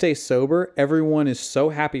 if you stay sober, everyone is so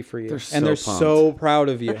happy for you, they're so proud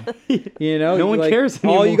of you. No one cares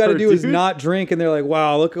anymore. All you got to do is not drink, and they're like,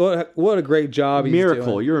 "Wow, look what a great job he's doing."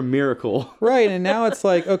 Miracle, you're a miracle. Right, and now it's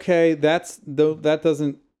like, okay, that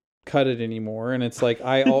doesn't cut it anymore, and it's like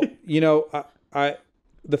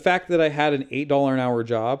the fact that I had an $8 an hour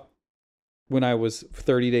job when I was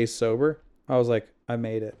 30 days sober, I was like, I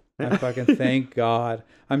made it. I fucking thank God.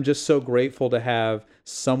 I'm just so grateful to have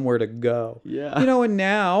somewhere to go. Yeah. And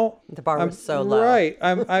now the bar was so low. Right.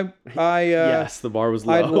 Yes, the bar was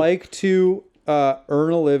low. I'd like to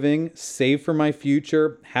earn a living, save for my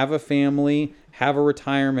future, have a family, have a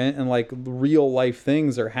retirement, and like real life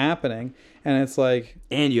things are happening. And it's like,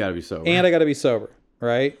 and you gotta be sober. And I gotta be sober.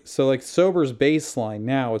 Right? So like sober's baseline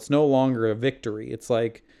now. It's no longer a victory. It's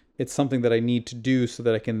like, it's something that I need to do so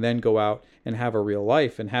that I can then go out and have a real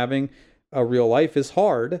life. And having a real life is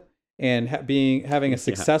hard. And having a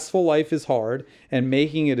successful life is hard. And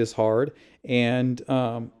making it is hard. And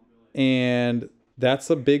that's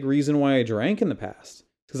a big reason why I drank in the past.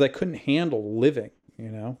 Because I couldn't handle living,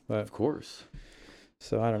 But, of course.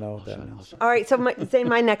 So I don't know what that means. All right. So Zane,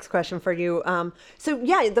 my next question for you.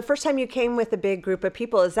 The first time you came with a big group of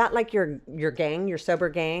people, is that like your gang, your sober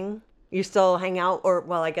gang? You still hang out, or,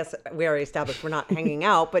 well, I guess we already established we're not hanging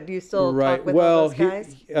out, but do you still talk with all those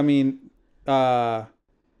guys?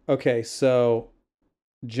 Okay, so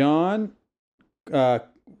John, so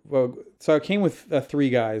I came with three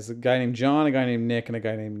guys: a guy named John, a guy named Nick, and a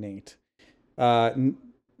guy named Nate.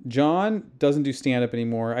 John doesn't do stand up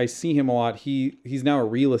anymore. I see him a lot. He's now a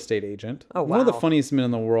real estate agent. Oh, One of the wow. funniest men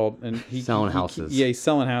in the world, and Selling houses. Yeah, he's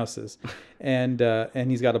selling houses, and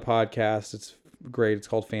he's got a podcast. It's great. It's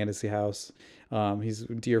called Fantasy House. He's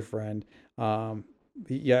a dear friend. I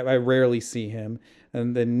rarely see him.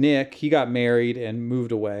 And then Nick, he got married and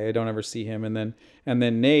moved away. I don't ever see him. And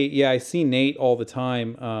then Nate, I see Nate all the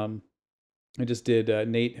time. I just did.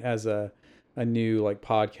 Nate has a new like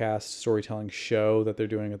podcast storytelling show that they're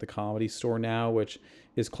doing at the Comedy Store now, which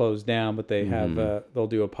is closed down, but they have they'll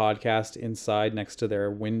do a podcast inside next to their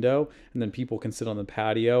window, and then people can sit on the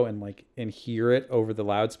patio and hear it over the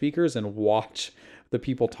loudspeakers and watch the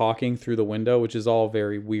people talking through the window, which is all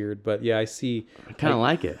very weird. But yeah, I see. I kind of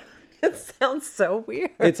like it. It sounds so weird.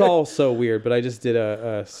 It's all so weird, but I just did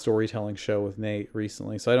a storytelling show with Nate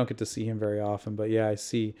recently, so I don't get to see him very often. But yeah, I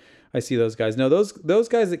see those guys. No, those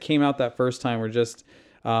guys that came out that first time were just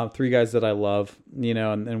three guys that I love,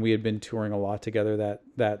 and we had been touring a lot together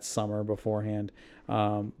that summer beforehand.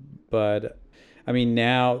 But I mean,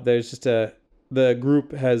 now there's just the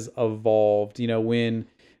group has evolved.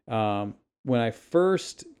 When I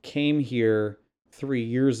first came here 3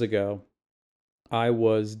 years ago, I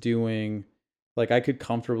was doing, I could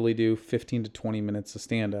comfortably do 15 to 20 minutes of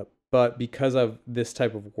stand-up. But because of this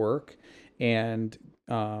type of work and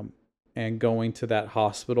going to that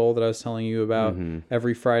hospital that I was telling you about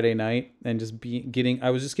every Friday night and just I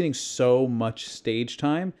was just getting so much stage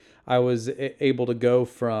time. I was able to go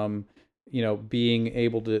from, being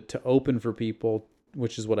able to open for people,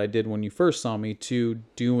 which is what I did when you first saw me, to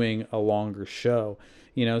doing a longer show.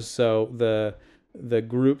 So the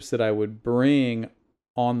groups that I would bring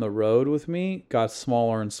on the road with me got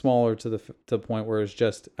smaller and smaller to the point where it's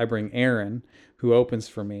just, I bring Aaron, who opens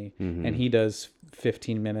for me, and he does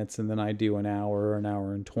 15 minutes, and then I do an hour or an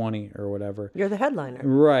hour and 20 or whatever. You're the headliner.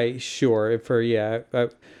 Right, sure. I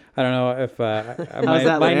don't know if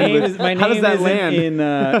my name is land? in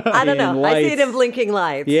I don't know. lights. I see it in blinking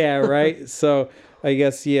lights. Yeah, right. So I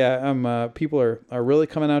guess people are really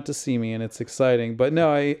coming out to see me, and it's exciting. But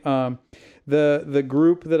no, the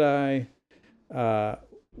group that I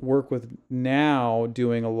work with now,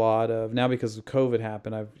 doing a lot of now because of COVID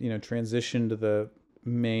happened, I've transitioned to the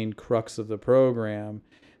main crux of the program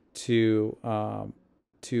to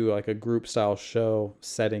like a group style show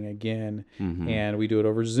setting again, and we do it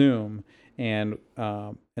over Zoom, and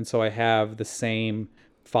so I have the same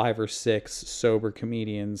 5 or 6 sober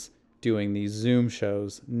comedians doing these Zoom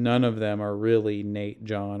shows. None of them are really Nate,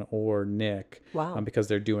 John, or Nick. Wow. Because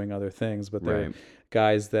they're doing other things, but they're Right.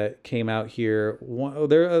 guys that came out here.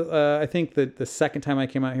 I think that the second time I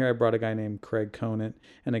came out here, I brought a guy named Craig Conant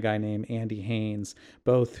and a guy named Andy Haynes,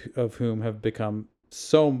 both of whom have become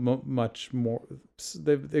so much more.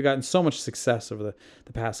 They've gotten so much success over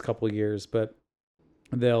the past couple of years, but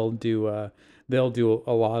they'll do a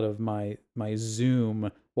lot of my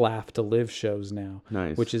Zoom Laugh to Live shows now.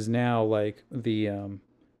 Nice. Which is now like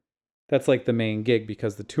that's like the main gig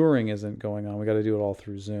because the touring isn't going on. We got to do it all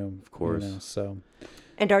through Zoom, Of course. So.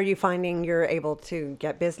 And are you finding you're able to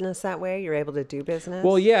get business that way? You're able to do business?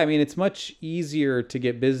 Well, yeah. I mean, it's much easier to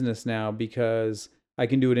get business now because I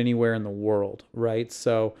can do it anywhere in the world, right?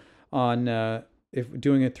 So if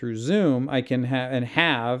doing it through Zoom, I can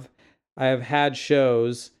I have had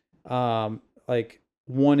shows like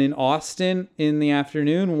one in Austin in the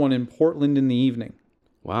afternoon, one in Portland in the evening.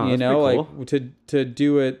 Wow, that's pretty cool. Like to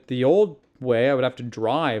do it the old way, I would have to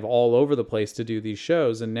drive all over the place to do these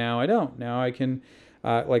shows, and now I don't. Now I can,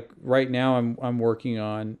 like right now, I'm working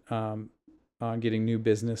on getting new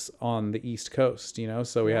business on the East Coast.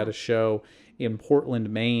 So we had a show in Portland,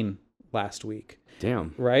 Maine last week.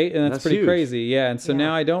 Damn. Right, and that's pretty huge. crazy. Yeah, and so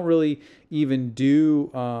now I don't really even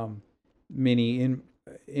do many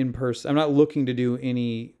in person. I'm not looking to do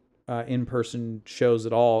any in-person shows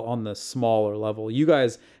at all on the smaller level. You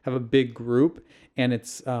guys have a big group, and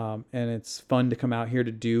it's fun to come out here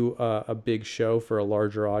to do a big show for a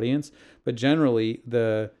larger audience. But generally,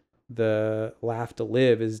 the Laugh to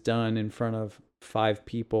Live is done in front of 5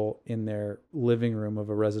 people in their living room of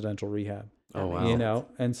a residential rehab. Oh wow.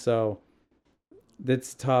 And so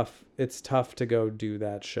it's tough. It's tough to go do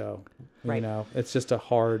that show. Right. It's just a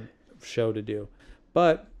hard show to do.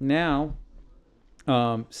 But now,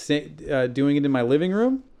 doing it in my living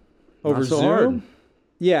room over Not so Zoom, hard.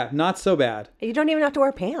 yeah, not so bad. You don't even have to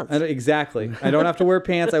wear pants. Exactly. I don't have to wear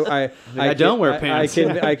pants. I don't wear pants.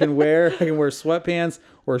 I can wear sweatpants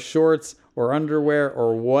or shorts or underwear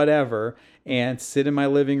or whatever and sit in my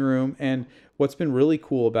living room. And what's been really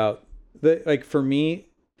cool about for me,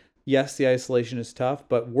 yes, the isolation is tough,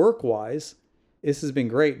 but work wise, this has been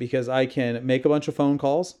great because I can make a bunch of phone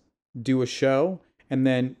calls, do a show, and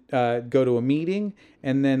then go to a meeting,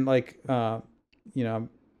 and then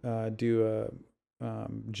do a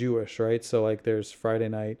Jewish, right? So like there's Friday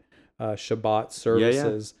night Shabbat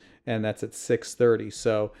services, and that's at 6:30.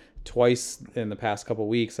 So twice in the past couple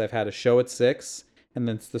weeks, I've had a show at 6, and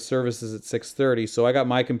then the service is at 6:30. So I got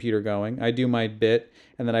my computer going, I do my bit,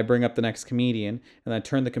 and then I bring up the next comedian, and I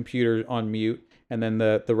turn the computer on mute, and then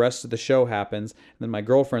the rest of the show happens. And then my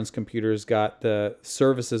girlfriend's computer's got the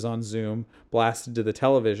services on Zoom blasted to the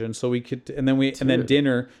television, so we could, and then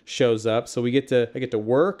dinner shows up, so I get to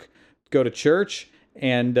work, go to church,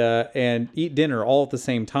 and eat dinner all at the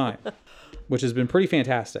same time, which has been pretty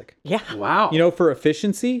fantastic. Yeah. Wow. For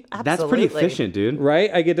efficiency, That's pretty efficient, dude. right?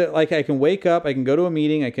 I get to I can wake up, I can go to a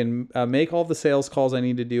meeting, I can make all the sales calls I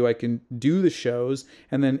need to do, I can do the shows,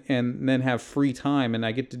 and then have free time, and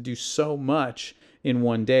I get to do so much in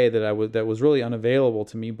one day that was really unavailable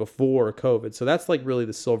to me before COVID. So that's like really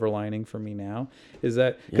the silver lining for me now, is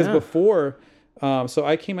that because before. So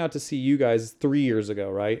I came out to see you guys 3 years ago,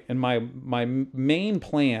 right? And my main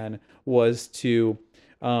plan was to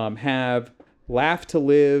have Laugh to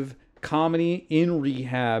Live comedy in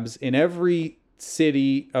rehabs in every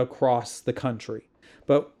city across the country.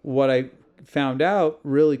 But what I found out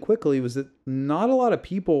really quickly was that not a lot of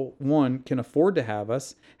people, one, can afford to have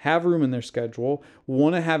us, have room in their schedule,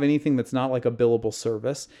 want to have anything that's not like a billable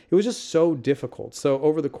service. It was just so difficult. So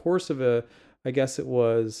over the course of I guess it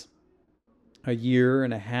was a year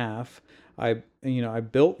and a half, I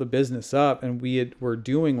built the business up, and we're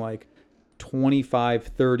doing like 25,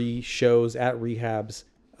 30 shows at rehabs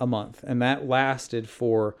a month. And that lasted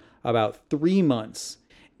for about 3 months.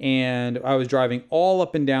 And I was driving all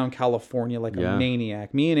up and down California like a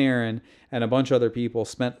maniac. Me and Aaron and a bunch of other people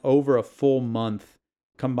spent over a full month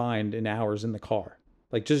combined in hours in the car,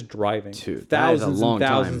 like just driving. Dude, thousands and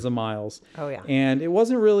thousands of miles. Oh, yeah. And it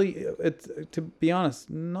wasn't really, to be honest,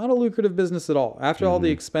 not a lucrative business at all. After all the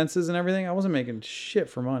expenses and everything, I wasn't making shit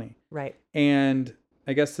for money. Right. And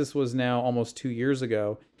I guess this was now almost 2 years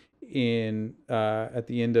ago, at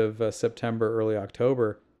the end of September, early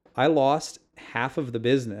October, I lost half of the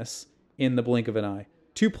business in the blink of an eye.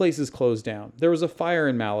 2 places closed down. There was a fire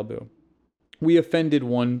in Malibu. We offended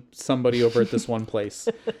somebody over at this one place.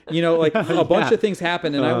 Like a bunch of things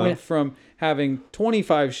happened, and I went from having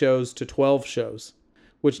 25 shows to 12 shows,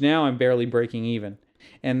 which now I'm barely breaking even.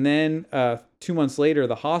 And then 2 months later,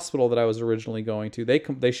 the hospital that I was originally going to,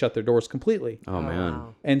 they shut their doors completely. Oh, man.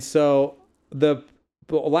 Wow. And so the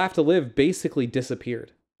Laugh to Live basically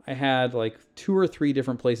disappeared. I had like 2 or 3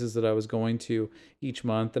 different places that I was going to each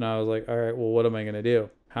month, and I was like, all right, well, what am I going to do?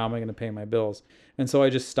 How am I going to pay my bills? And so I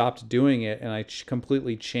just stopped doing it, and I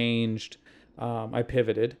completely changed. I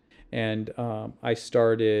pivoted, and I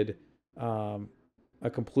started a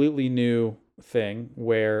completely new thing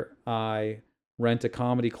where I rent a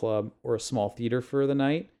comedy club or a small theater for the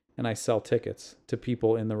night, and I sell tickets to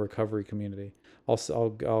people in the recovery community. I'll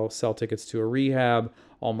sell tickets to a rehab.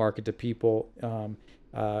 I'll market to people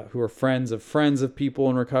who are friends of people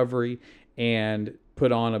in recovery, and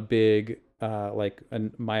put on a big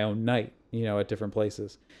my own night, at different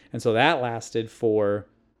places. And so that lasted for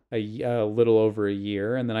a little over a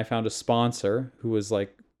year, and then I found a sponsor I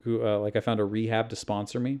found a rehab to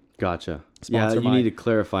sponsor me. Gotcha. Sponsor you need to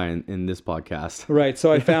clarify in this podcast. Right.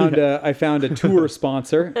 So I found a tour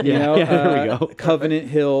sponsor. There we go. Covenant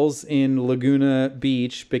Hills in Laguna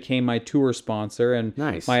Beach became my tour sponsor, and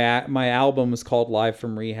nice. My album was called Live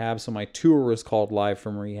from Rehab, so my tour was called Live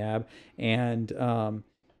from Rehab, and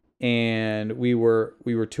we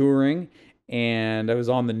were touring. And I was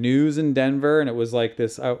on the news in Denver, and it was like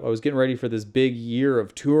this. I was getting ready for this big year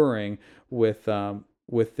of touring with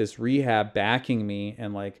this rehab backing me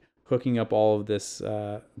and like hooking up all of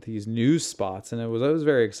these news spots, and I was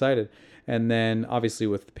very excited. And then obviously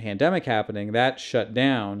with the pandemic happening, that shut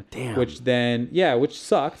down. Damn. Which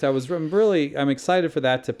sucked. I'm excited for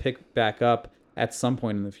that to pick back up at some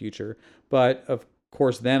point in the future. But of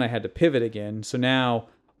course, then I had to pivot again. So now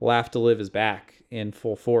Laugh to Live is back in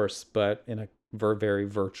full force, but in a very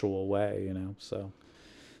virtual way, So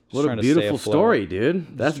what a beautiful story,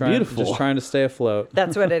 dude. That's beautiful. Just trying to stay afloat.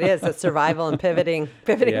 That's what it is. It's survival and pivoting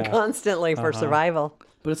constantly for survival.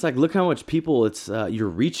 But it's like, look how much people you're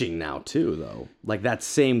reaching now too, though. Like that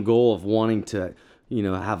same goal of wanting to,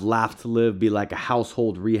 have Laugh to Live be like a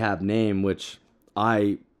household rehab name, which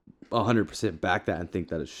I 100% back that and think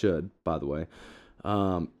that it should, by the way.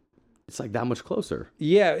 it's like that much closer.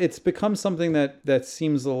 Yeah, it's become something that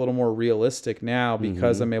seems a little more realistic now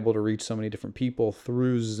because I'm able to reach so many different people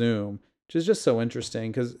through Zoom, which is just so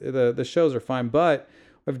interesting because the shows are fine. But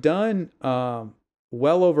I've done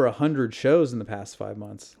well over 100 shows in the past 5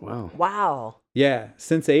 months. Wow. Yeah,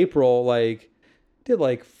 since April, like did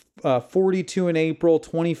like 42 in April,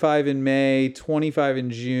 25 in May, 25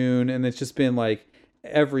 in June, and it's just been like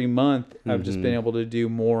every month I've just been able to do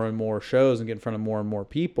more and more shows and get in front of more and more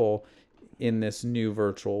people in this new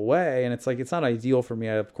virtual way. And it's like, it's not ideal for me.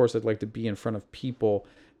 Of course, I'd like to be in front of people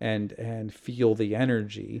and feel the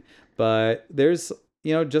energy. But there's,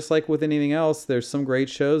 just like with anything else, there's some great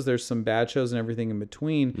shows, there's some bad shows and everything in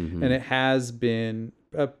between. And it has been,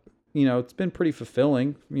 it's been pretty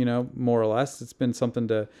fulfilling, more or less. It's been something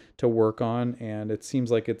to work on. And it seems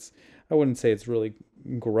like I wouldn't say it's really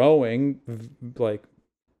growing like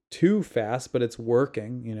too fast, but it's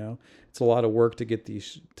working. It's a lot of work to get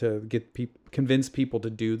convince people to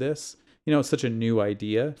do this. It's such a new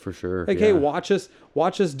idea. For sure. Like, hey, watch us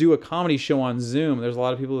do a comedy show on Zoom. There's a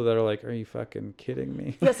lot of people that are like, are you fucking kidding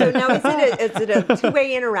me? Yeah, so now is it a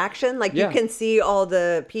two-way interaction? Like you can see all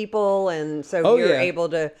the people, and so you're able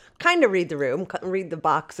to kind of read the room, read the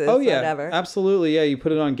boxes, whatever. Absolutely. Yeah, you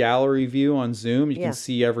put it on gallery view on Zoom. You can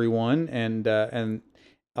see everyone, and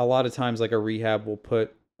a lot of times, like a rehab will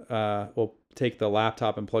we'll take the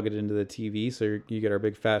laptop and plug it into the TV, so you get our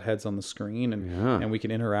big fat heads on the screen, and we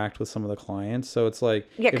can interact with some of the clients. So it's like,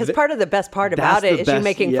 because part of the best part about it is you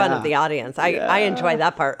making fun of the audience. I enjoy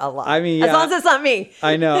that part a lot. I mean, as long as it's not me.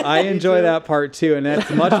 I know I enjoy that part too, and that's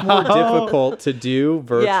much more difficult to do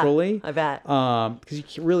virtually. Yeah, I bet.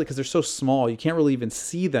 Because they're so small, you can't really even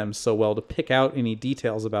see them so well to pick out any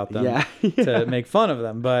details about them to make fun of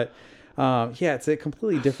them. But it's a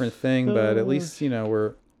completely different thing. But at least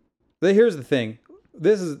here's the thing.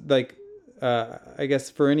 This is like, I guess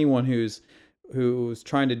for anyone who's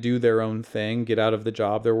trying to do their own thing, get out of the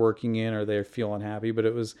job they're working in, or they feel unhappy. But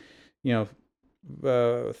it was,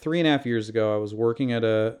 3.5 years ago, I was working at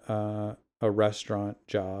a restaurant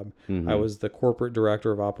job. I was the corporate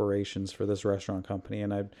director of operations for this restaurant company,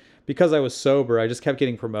 and because I was sober, I just kept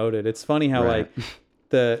getting promoted. It's funny how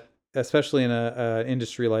especially in a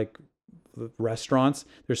industry like restaurants,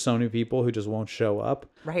 there's so many people who just won't show up.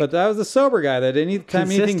 Right. But I was the sober guy that anytime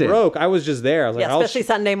anything broke, I was just there. I was like, especially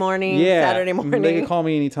Sunday morning, Saturday morning. They could call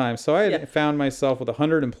me anytime. So I found myself with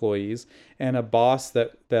 100 employees and a boss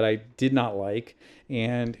that I did not like.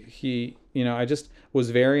 And he, I just was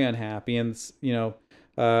very unhappy. And,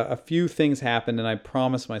 a few things happened, and I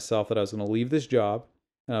promised myself that I was going to leave this job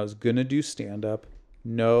and I was going to do stand-up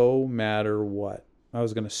no matter what. I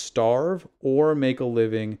was going to starve or make a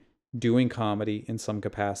living doing comedy in some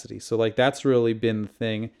capacity. So like that's really been the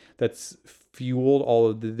thing that's fueled all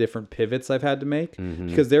of the different pivots I've had to make,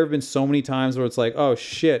 because there have been so many times where it's like, oh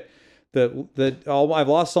shit, I've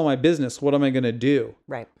lost all my business. What am I going to do?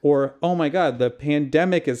 Right. Or, oh my God, the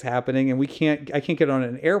pandemic is happening and I can't get on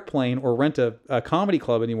an airplane or rent a comedy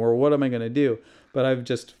club anymore. What am I going to do? But I've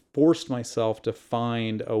just forced myself to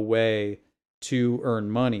find a way to earn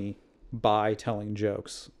money by telling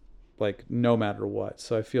jokes, like no matter what.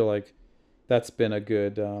 So I feel like that's been a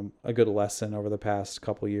good lesson over the past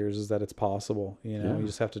couple of years, is that it's possible. You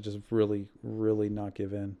just have to just really, really not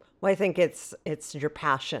give in. Well, I think it's your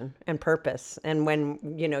passion and purpose, and when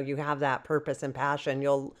you have that purpose and passion,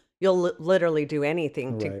 you'll literally do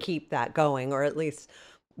anything to keep that going, or at least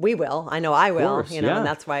we will. I know I will. Of course, and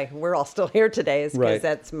that's why we're all still here today, is because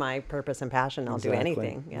that's my purpose and passion. I'll do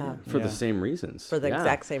anything. For the same reasons. For the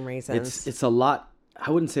exact same reasons. It's a lot. I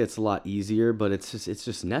wouldn't say it's a lot easier, but it's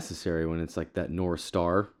just necessary when it's like that North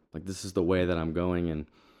Star. Like, this is the way that I'm going, and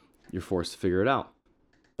you're forced to figure it out.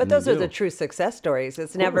 But those are the true success stories.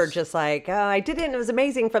 It's never just like, oh, I did it and it was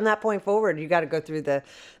amazing from that point forward. You got to go through the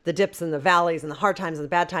dips and the valleys and the hard times and the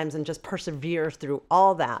bad times and just persevere through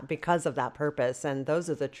all that because of that purpose. And those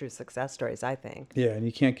are the true success stories, I think. Yeah, and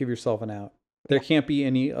you can't give yourself an out. There can't be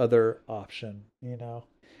any other option,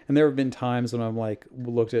 And there have been times when I'm like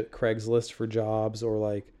looked at Craigslist for jobs, or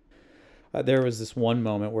like there was this one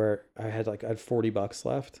moment where I had $40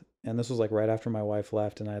 left, and this was like right after my wife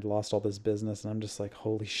left, and I had lost all this business, and I'm just like,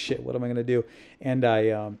 holy shit, what am I gonna do? And I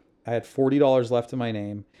had $40 left in my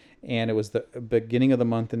name, and it was the beginning of the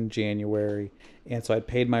month in January, and so I'd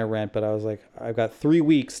paid my rent, but I was like, I've got 3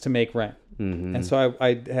 weeks to make rent. And so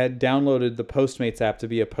I had downloaded the Postmates app to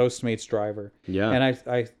be a Postmates driver. Yeah. And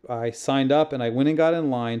I signed up, and I went and got in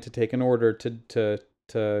line to take an order to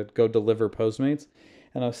go deliver Postmates.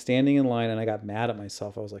 And I was standing in line, and I got mad at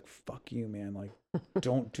myself. I was like, fuck you, man. Like,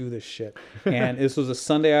 don't do this shit. And this was a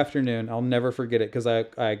Sunday afternoon. I'll never forget it because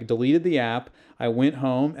I deleted the app. I went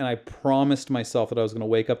home and I promised myself that I was going to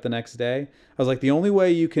wake up the next day. I was like, the only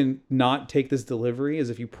way you can not take this delivery is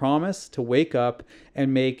if you promise to wake up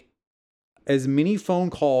and make as many phone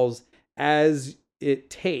calls as it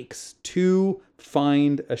takes to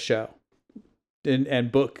find a show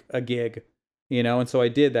and book a gig, And so I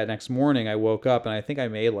did that next morning. I woke up and I think I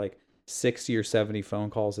made like 60 or 70 phone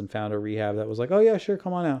calls and found a rehab that was like, oh yeah, sure,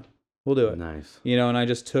 come on out, we'll do it. Nice. And I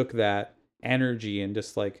just took that energy and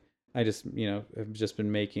just like have just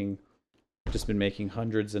been making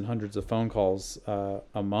hundreds and hundreds of phone calls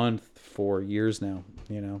a month for years now.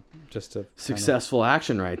 Just to Successful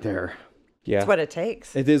action right there. Yeah, it's what it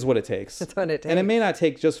takes. It is what it takes. It's what it takes. And it may not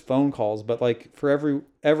take just phone calls, but like for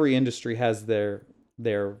every industry has their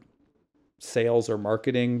sales or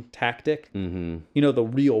marketing tactic. Mm-hmm. The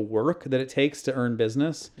real work that it takes to earn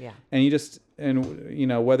business. Yeah.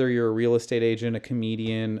 And whether you're a real estate agent, a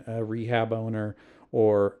comedian, a rehab owner,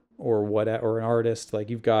 or an artist, like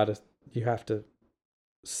you have to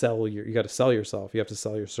sell yourself. You have to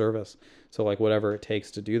sell your service. So like whatever it takes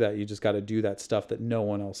to do that, you just got to do that stuff that no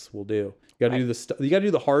one else will do. You got to do you got to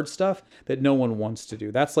do the hard stuff that no one wants to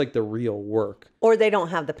do. That's like the real work. Or they don't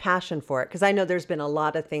have the passion for it. Because I know there's been a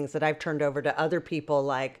lot of things that I've turned over to other people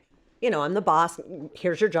like, I'm the boss,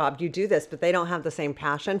 here's your job, you do this, but they don't have the same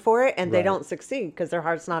passion for it and they don't succeed because their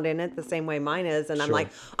heart's not in it the same way mine is. And I'm like,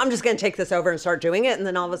 I'm just going to take this over and start doing it. And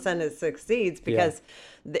then all of a sudden it succeeds because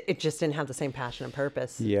it just didn't have the same passion and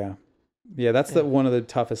purpose. Yeah. Yeah, that's one of the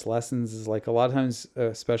toughest lessons is like a lot of times,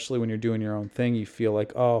 especially when you're doing your own thing, you feel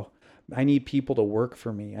like, oh, I need people to work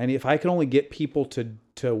for me. If I could only get people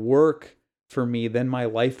to work for me, then my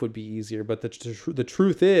life would be easier. But the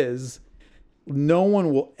truth is, no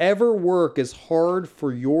one will ever work as hard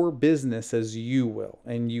for your business as you will.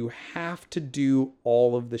 And you have to do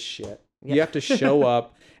all of the shit. Yep. You have to show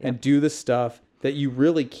up and do the stuff that you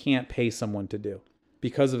really can't pay someone to do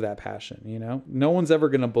because of that passion. No one's ever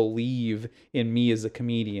going to believe in me as a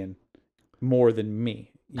comedian more than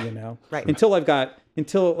me, Right. Until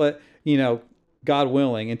God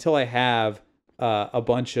willing, until I have a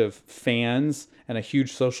bunch of fans and a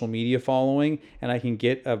huge social media following, and I can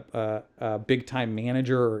get a big time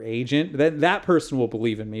manager or agent, that person will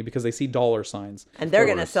believe in me because they see dollar signs. And they're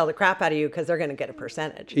going to sell the crap out of you because they're going to get a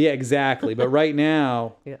percentage. Yeah, exactly. But right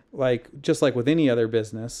now, like just like with any other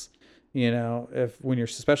business,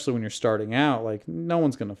 especially when you're starting out, like no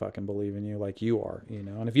one's going to fucking believe in you like you are,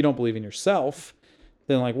 and if you don't believe in yourself,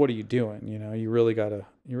 then like, what are you doing? You really gotta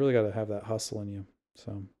have that hustle in you.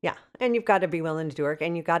 So yeah, and you've got to be willing to do work,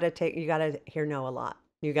 and you got to hear no a lot.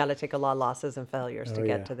 You got to take a lot of losses and failures to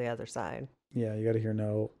get to the other side. Yeah, you got to hear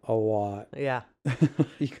no a lot. Yeah,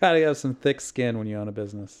 you got to have some thick skin when you own a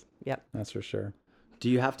business. Yep, that's for sure. Do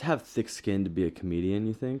you have to have thick skin to be a comedian,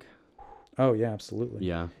 you think? Oh yeah, absolutely.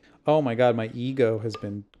 Yeah. Oh my God, my ego has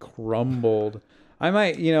been crumbled. I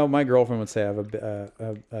might, my girlfriend would say I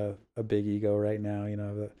have a big ego right now.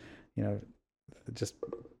 Just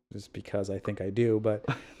because I think I do. But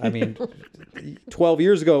I mean, 12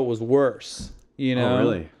 years ago it was worse. Oh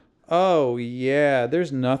really? Oh yeah.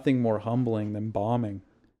 There's nothing more humbling than bombing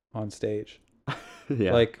on stage.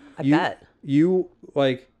 Yeah. I bet you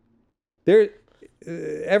like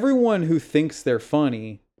everyone who thinks they're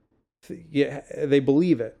funny. Yeah, they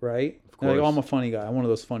believe it, right? Of course. Like, oh, I'm a funny guy. I'm one of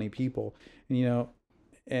those funny people. And,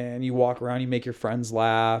 and you walk around, you make your friends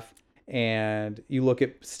laugh, and you look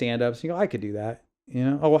at stand-ups, and you go, I could do that.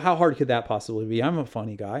 Oh, well, how hard could that possibly be? I'm a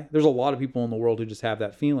funny guy. There's a lot of people in the world who just have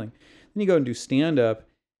that feeling. Then you go and do stand-up,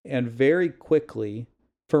 and very quickly,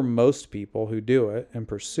 for most people who do it and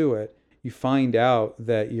pursue it, you find out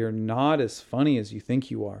that you're not as funny as you think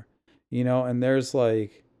you are. And there's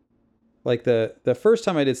like the first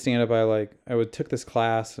time I did stand up, I took this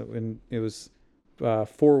class and it was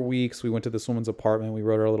 4 weeks. We went to this woman's apartment. We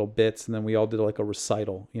wrote our little bits, and then we all did like a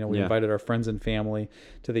recital. We invited our friends and family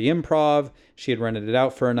to the Improv. She had rented it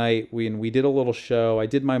out for a night. We did a little show. I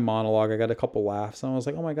did my monologue. I got a couple laughs. And I was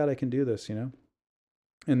like, oh my God, I can do this,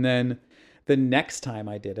 And then the next time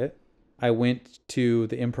I did it, I went to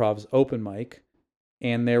the Improv's open mic,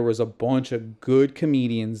 and there was a bunch of good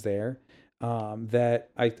comedians there. A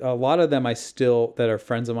lot of them that are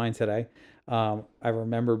friends of mine today. I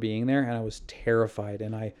remember being there and I was terrified,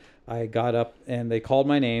 and I got up and they called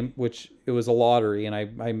my name, which it was a lottery, and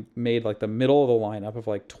I made like the middle of the lineup of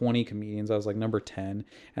like 20 comedians. I was like number 10,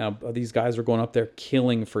 and these guys were going up there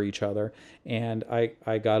killing for each other. And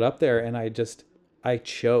I got up there and I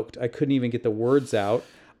choked. I couldn't even get the words out.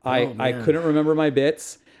 I couldn't remember my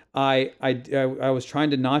bits. I was trying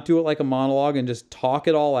to not do it like a monologue and just talk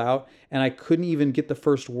it all out, and I couldn't even get the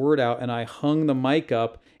first word out, and I hung the mic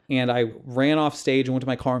up and I ran off stage and went to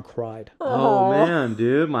my car and cried. Oh man,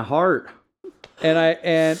 dude, my heart. And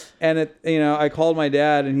I called my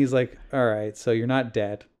dad, and he's like, "All right, so you're not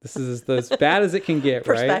dead. This is as bad as it can get,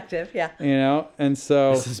 right?" Perspective, yeah. And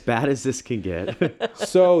so It's as bad as this can get.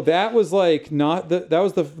 so that was like that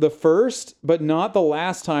was the first, but not the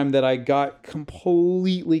last time that I got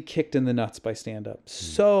completely kicked in the nuts by stand-up.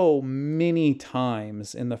 So many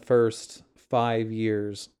times in the first 5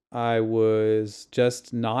 years, I was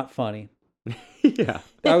just not funny. Yeah.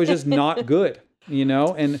 I was just not good.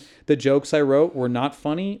 And the jokes I wrote were not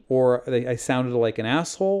funny, or I sounded like an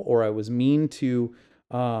asshole, or I was mean to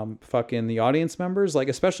fucking the audience members. Like,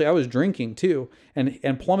 especially I was drinking too,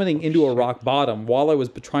 and plummeting into a rock bottom while I was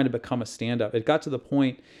trying to become a stand-up. It got to the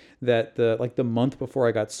point that the month before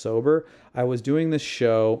I got sober, I was doing this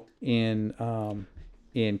show in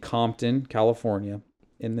Compton, California,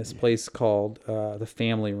 in this place called the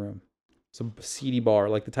Family Room. It's a seedy bar,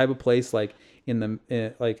 like the type of place like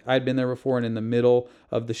like I'd been there before, and in the middle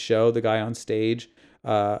of the show, the guy on stage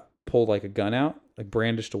pulled like a gun out, like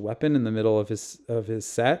brandished a weapon in the middle of his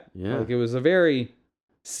set. Yeah. Like, it was a very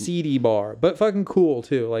seedy bar, but fucking cool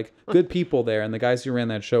too. Like, good people there, and the guys who ran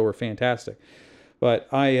that show were fantastic. But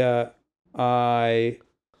I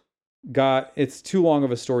got, it's too long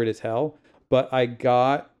of a story to tell, but I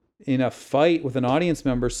got in a fight with an audience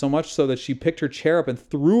member, so much so that she picked her chair up and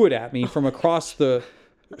threw it at me from across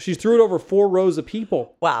she threw it over 4 rows of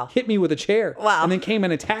people. Wow. Hit me with a chair. Wow. And then came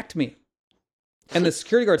and attacked me. And the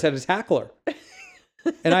security guards had to tackle her.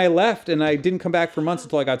 And I left, and I didn't come back for months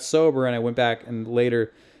until I got sober, and I went back, and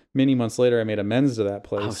many months later, I made amends to that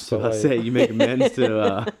place. I was about to say, you make amends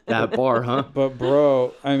to that bar, huh? But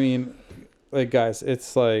bro, I mean, like, guys,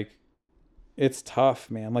 it's like, it's tough,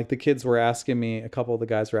 man. Like, the kids were asking me, a couple of the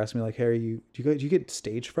guys were asking me, like, "Hey, do you get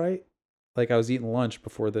stage fright?" Like, I was eating lunch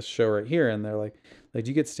before this show right here, and they're like, "Do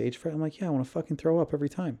you get stage fright?" I'm like, "Yeah, I want to fucking throw up every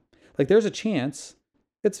time." Like, there's a chance.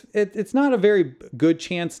 It's not a very good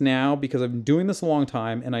chance now, because I've been doing this a long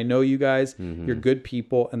time, and I know you guys, you're good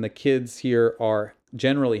people, and the kids here are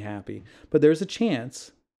generally happy. But there's a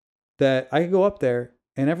chance that I could go up there,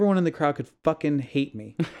 and everyone in the crowd could fucking hate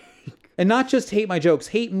me. And not just hate my jokes,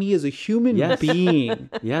 hate me as a human being.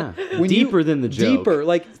 Yeah. Deeper than the joke. Deeper.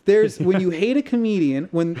 Like, when you hate a comedian,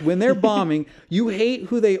 when they're bombing, you hate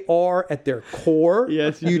who they are at their core.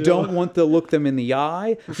 Yes, you do. don't want to look them in the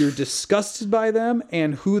eye. You're disgusted by them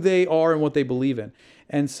and who they are and what they believe in.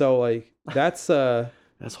 And so, like, that's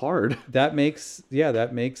hard. That makes thick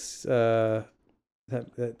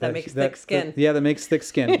skin. That makes thick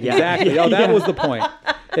skin. Yeah. Exactly. Oh, that was the point.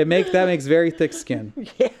 That makes very thick skin.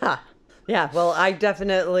 Yeah. Yeah. Well, I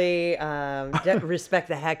definitely respect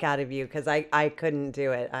the heck out of you, because I couldn't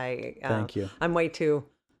do it. Thank you. I'm way too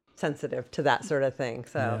sensitive to that sort of thing.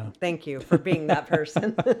 So Thank you for being that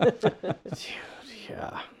person.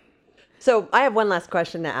 Yeah. So I have one last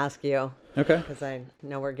question to ask you. Okay. Because I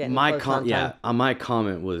know we're getting My close on time. my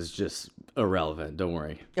comment was just irrelevant. Don't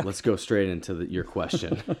worry. Let's go straight into your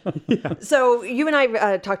question. So you and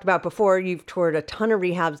I talked about before, you've toured a ton of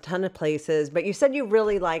rehabs, ton of places, but you said you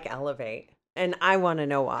really like Elevate, and I want to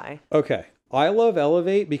know why. Okay. I love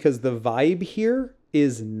Elevate because the vibe here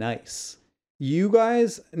is nice. You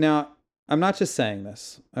guys, now, I'm not just saying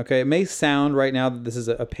this, okay? It may sound right now that this is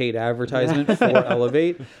a paid advertisement for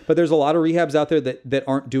Elevate, but there's a lot of rehabs out there that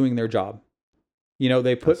aren't doing their job.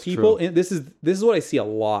 They put That's people true. in. This is what I see a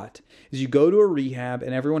lot, is you go to a rehab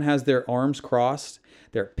and everyone has their arms crossed.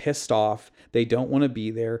 They're pissed off. They don't want to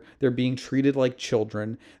be there. They're being treated like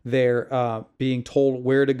children. They're being told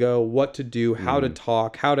where to go, what to do, how to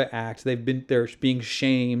talk, how to act. They're being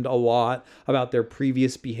shamed a lot about their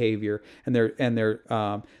previous behavior, and there's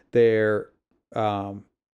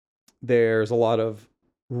a lot of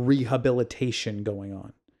rehabilitation going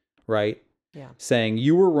on, right? Yeah. Saying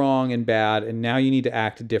you were wrong and bad, and now you need to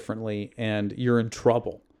act differently, and you're in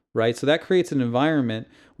trouble, right? So that creates an environment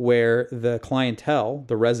where the clientele,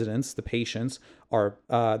 the residents, the patients are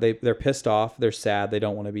they're pissed off, they're sad, they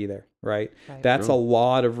don't want to be there, right? That's a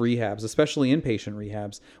lot of rehabs, especially inpatient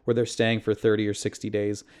rehabs, where they're staying for 30 or 60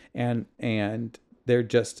 days, and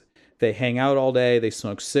they hang out all day, they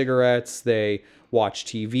smoke cigarettes, they watch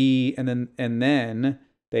TV, and then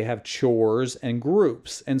they have chores and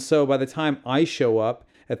groups. And so by the time I show up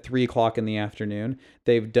at 3:00 in the afternoon,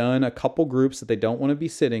 they've done a couple groups that they don't want to be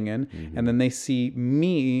sitting in. And then they see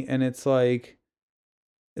me, and it's like,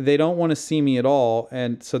 they don't want to see me at all.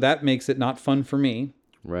 And so that makes it not fun for me.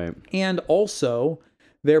 Right. And also,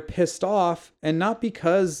 they're pissed off, and not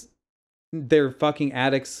because they're fucking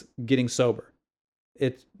addicts getting sober.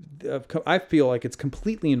 I feel like it's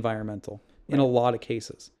completely environmental in a lot of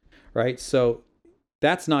cases, right? So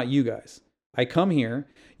that's not you guys. I come here,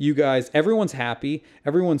 you guys, everyone's happy,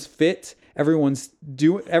 everyone's fit, everyone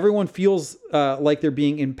feels like they're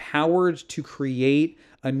being empowered to create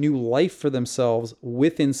a new life for themselves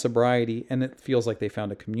within sobriety, and it feels like they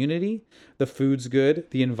found a community. The food's good,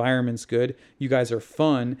 the environment's good, you guys are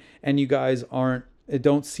fun, and you guys it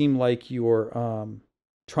don't seem like you're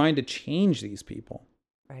trying to change these people.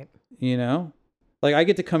 Right. You know? Like, I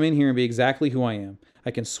get to come in here and be exactly who I am.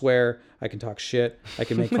 I can swear, I can talk shit, I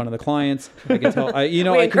can make fun of the clients, I can tell,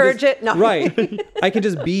 we encourage it. No. Right. I can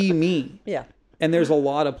just be me. Yeah. And there's a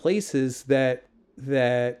lot of places that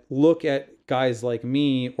look at guys like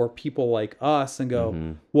me or people like us and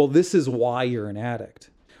go, well, this is why you're an addict.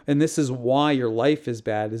 And this is why your life is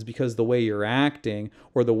bad, is because the way you're acting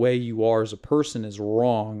or the way you are as a person is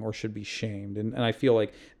wrong or should be shamed. And I feel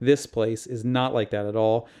like this place is not like that at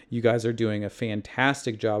all. You guys are doing a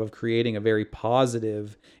fantastic job of creating a very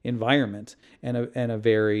positive environment and a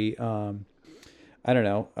very, an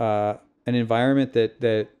environment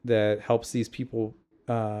that helps these people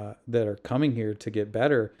that are coming here to get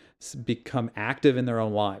better become active in their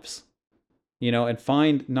own lives. And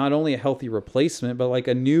find not only a healthy replacement, but like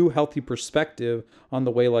a new healthy perspective on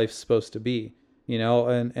the way life's supposed to be,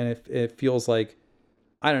 and it feels like,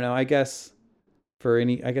 I don't know, I guess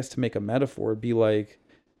to make a metaphor, it'd be like,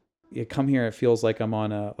 you come here, it feels like I'm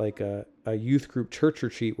on a youth group church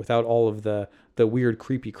retreat without all of the weird,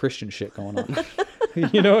 creepy Christian shit going on.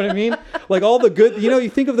 You know what I mean? Like all the good, you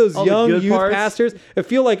think of those young youth pastors. I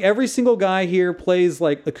feel like every single guy here plays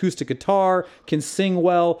like acoustic guitar, can sing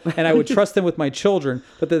well, and I would trust them with my children.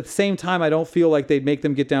 But at the same time, I don't feel like they'd make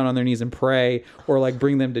them get down on their knees and pray or like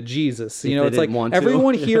bring them to Jesus. It's like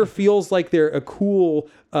everyone here feels like they're a cool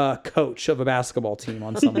coach of a basketball team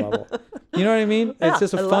on some level. You know what I mean? Yeah, it's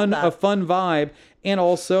just a fun vibe. And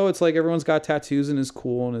also it's like everyone's got tattoos and is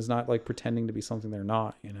cool and is not like pretending to be something they're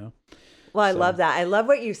not, Well, I love that. I love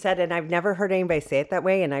what you said, and I've never heard anybody say it that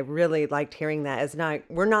way, and I really liked hearing that.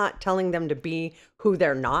 We're not telling them to be who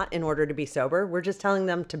they're not in order to be sober. We're just telling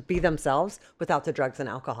them to be themselves without the drugs and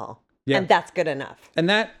alcohol. Yeah. And that's good enough. And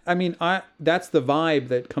that's the vibe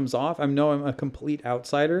that comes off. I know I'm a complete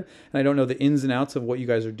outsider, and I don't know the ins and outs of what you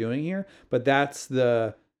guys are doing here, but that's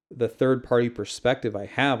the third party perspective I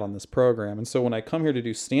have on this program. And so when I come here to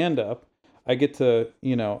do stand up, I get to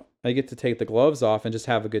take the gloves off and just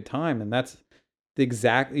have a good time. And that's the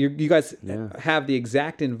exact, you guys have the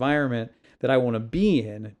exact environment that I want to be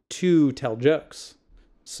in to tell jokes.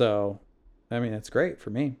 So, it's great for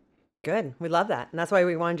me. Good. We love that. And that's why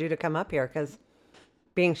we wanted you to come up here, because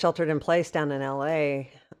being sheltered in place down in LA,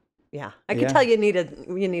 I could tell you needed some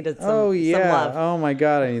love. Oh my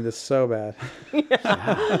God, I need this so bad.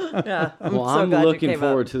 Yeah. I'm looking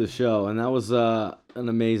forward to the show, and that was an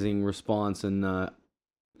amazing response, and I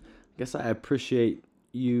guess I appreciate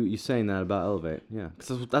you saying that about Elevate. Yeah,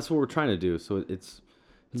 because that's what we're trying to do. So it's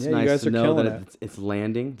nice to know that it's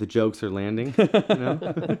landing. The jokes are landing.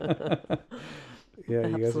 Yeah,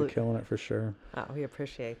 you guys are killing it for sure. Oh, we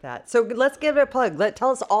appreciate that. So let's give it a plug.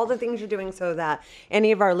 Tell us all the things you're doing so that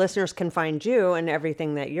any of our listeners can find you and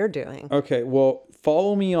everything that you're doing. Okay, well,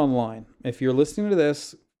 follow me online. If you're listening to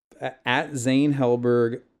this, at Zane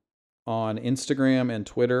Helburg on Instagram and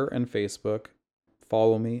Twitter and Facebook.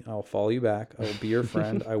 Follow me. I'll follow you back. I will be your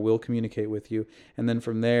friend. I will communicate with you. And then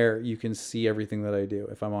from there, you can see everything that I do.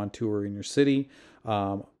 If I'm on tour in your city,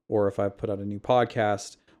 or if I put out a new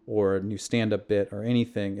podcast, or a new stand-up bit or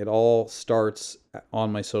anything, it all starts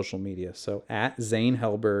on my social media. So at Zane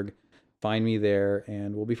Helburg, find me there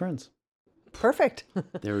and we'll be friends. Perfect.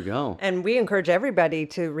 There we go. And we encourage everybody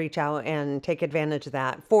to reach out and take advantage of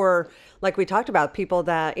that for, like we talked about, people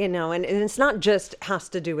that, and it's not just has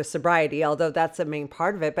to do with sobriety, although that's a main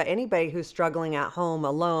part of it, but anybody who's struggling at home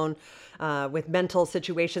alone, with mental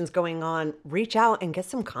situations going on, reach out and get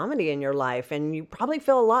some comedy in your life. And you probably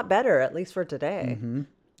feel a lot better, at least for today. Mm-hmm.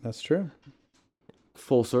 That's true.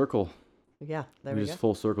 Full circle. Yeah, there we just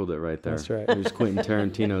full circled it right there. That's right. We just Quentin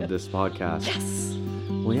Tarantino this podcast. Yes.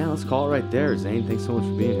 Well, yeah, let's call it right there. Zane, thanks so much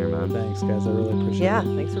for being here, man. Thanks, guys. I really appreciate it. Yeah,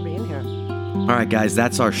 thanks for being here. All right, guys,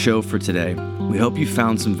 that's our show for today. We hope you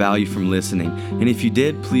found some value from listening. And if you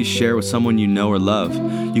did, please share with someone you know or love.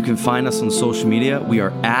 You can find us on social media. We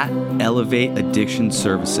are at Elevate Addiction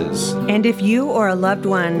Services. And if you or a loved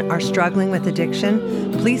one are struggling with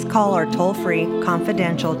addiction, please call our toll-free,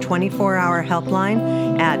 confidential 24-hour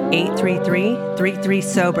helpline at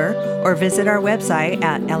 833-33-SOBER or visit our website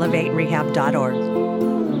at elevaterehab.org.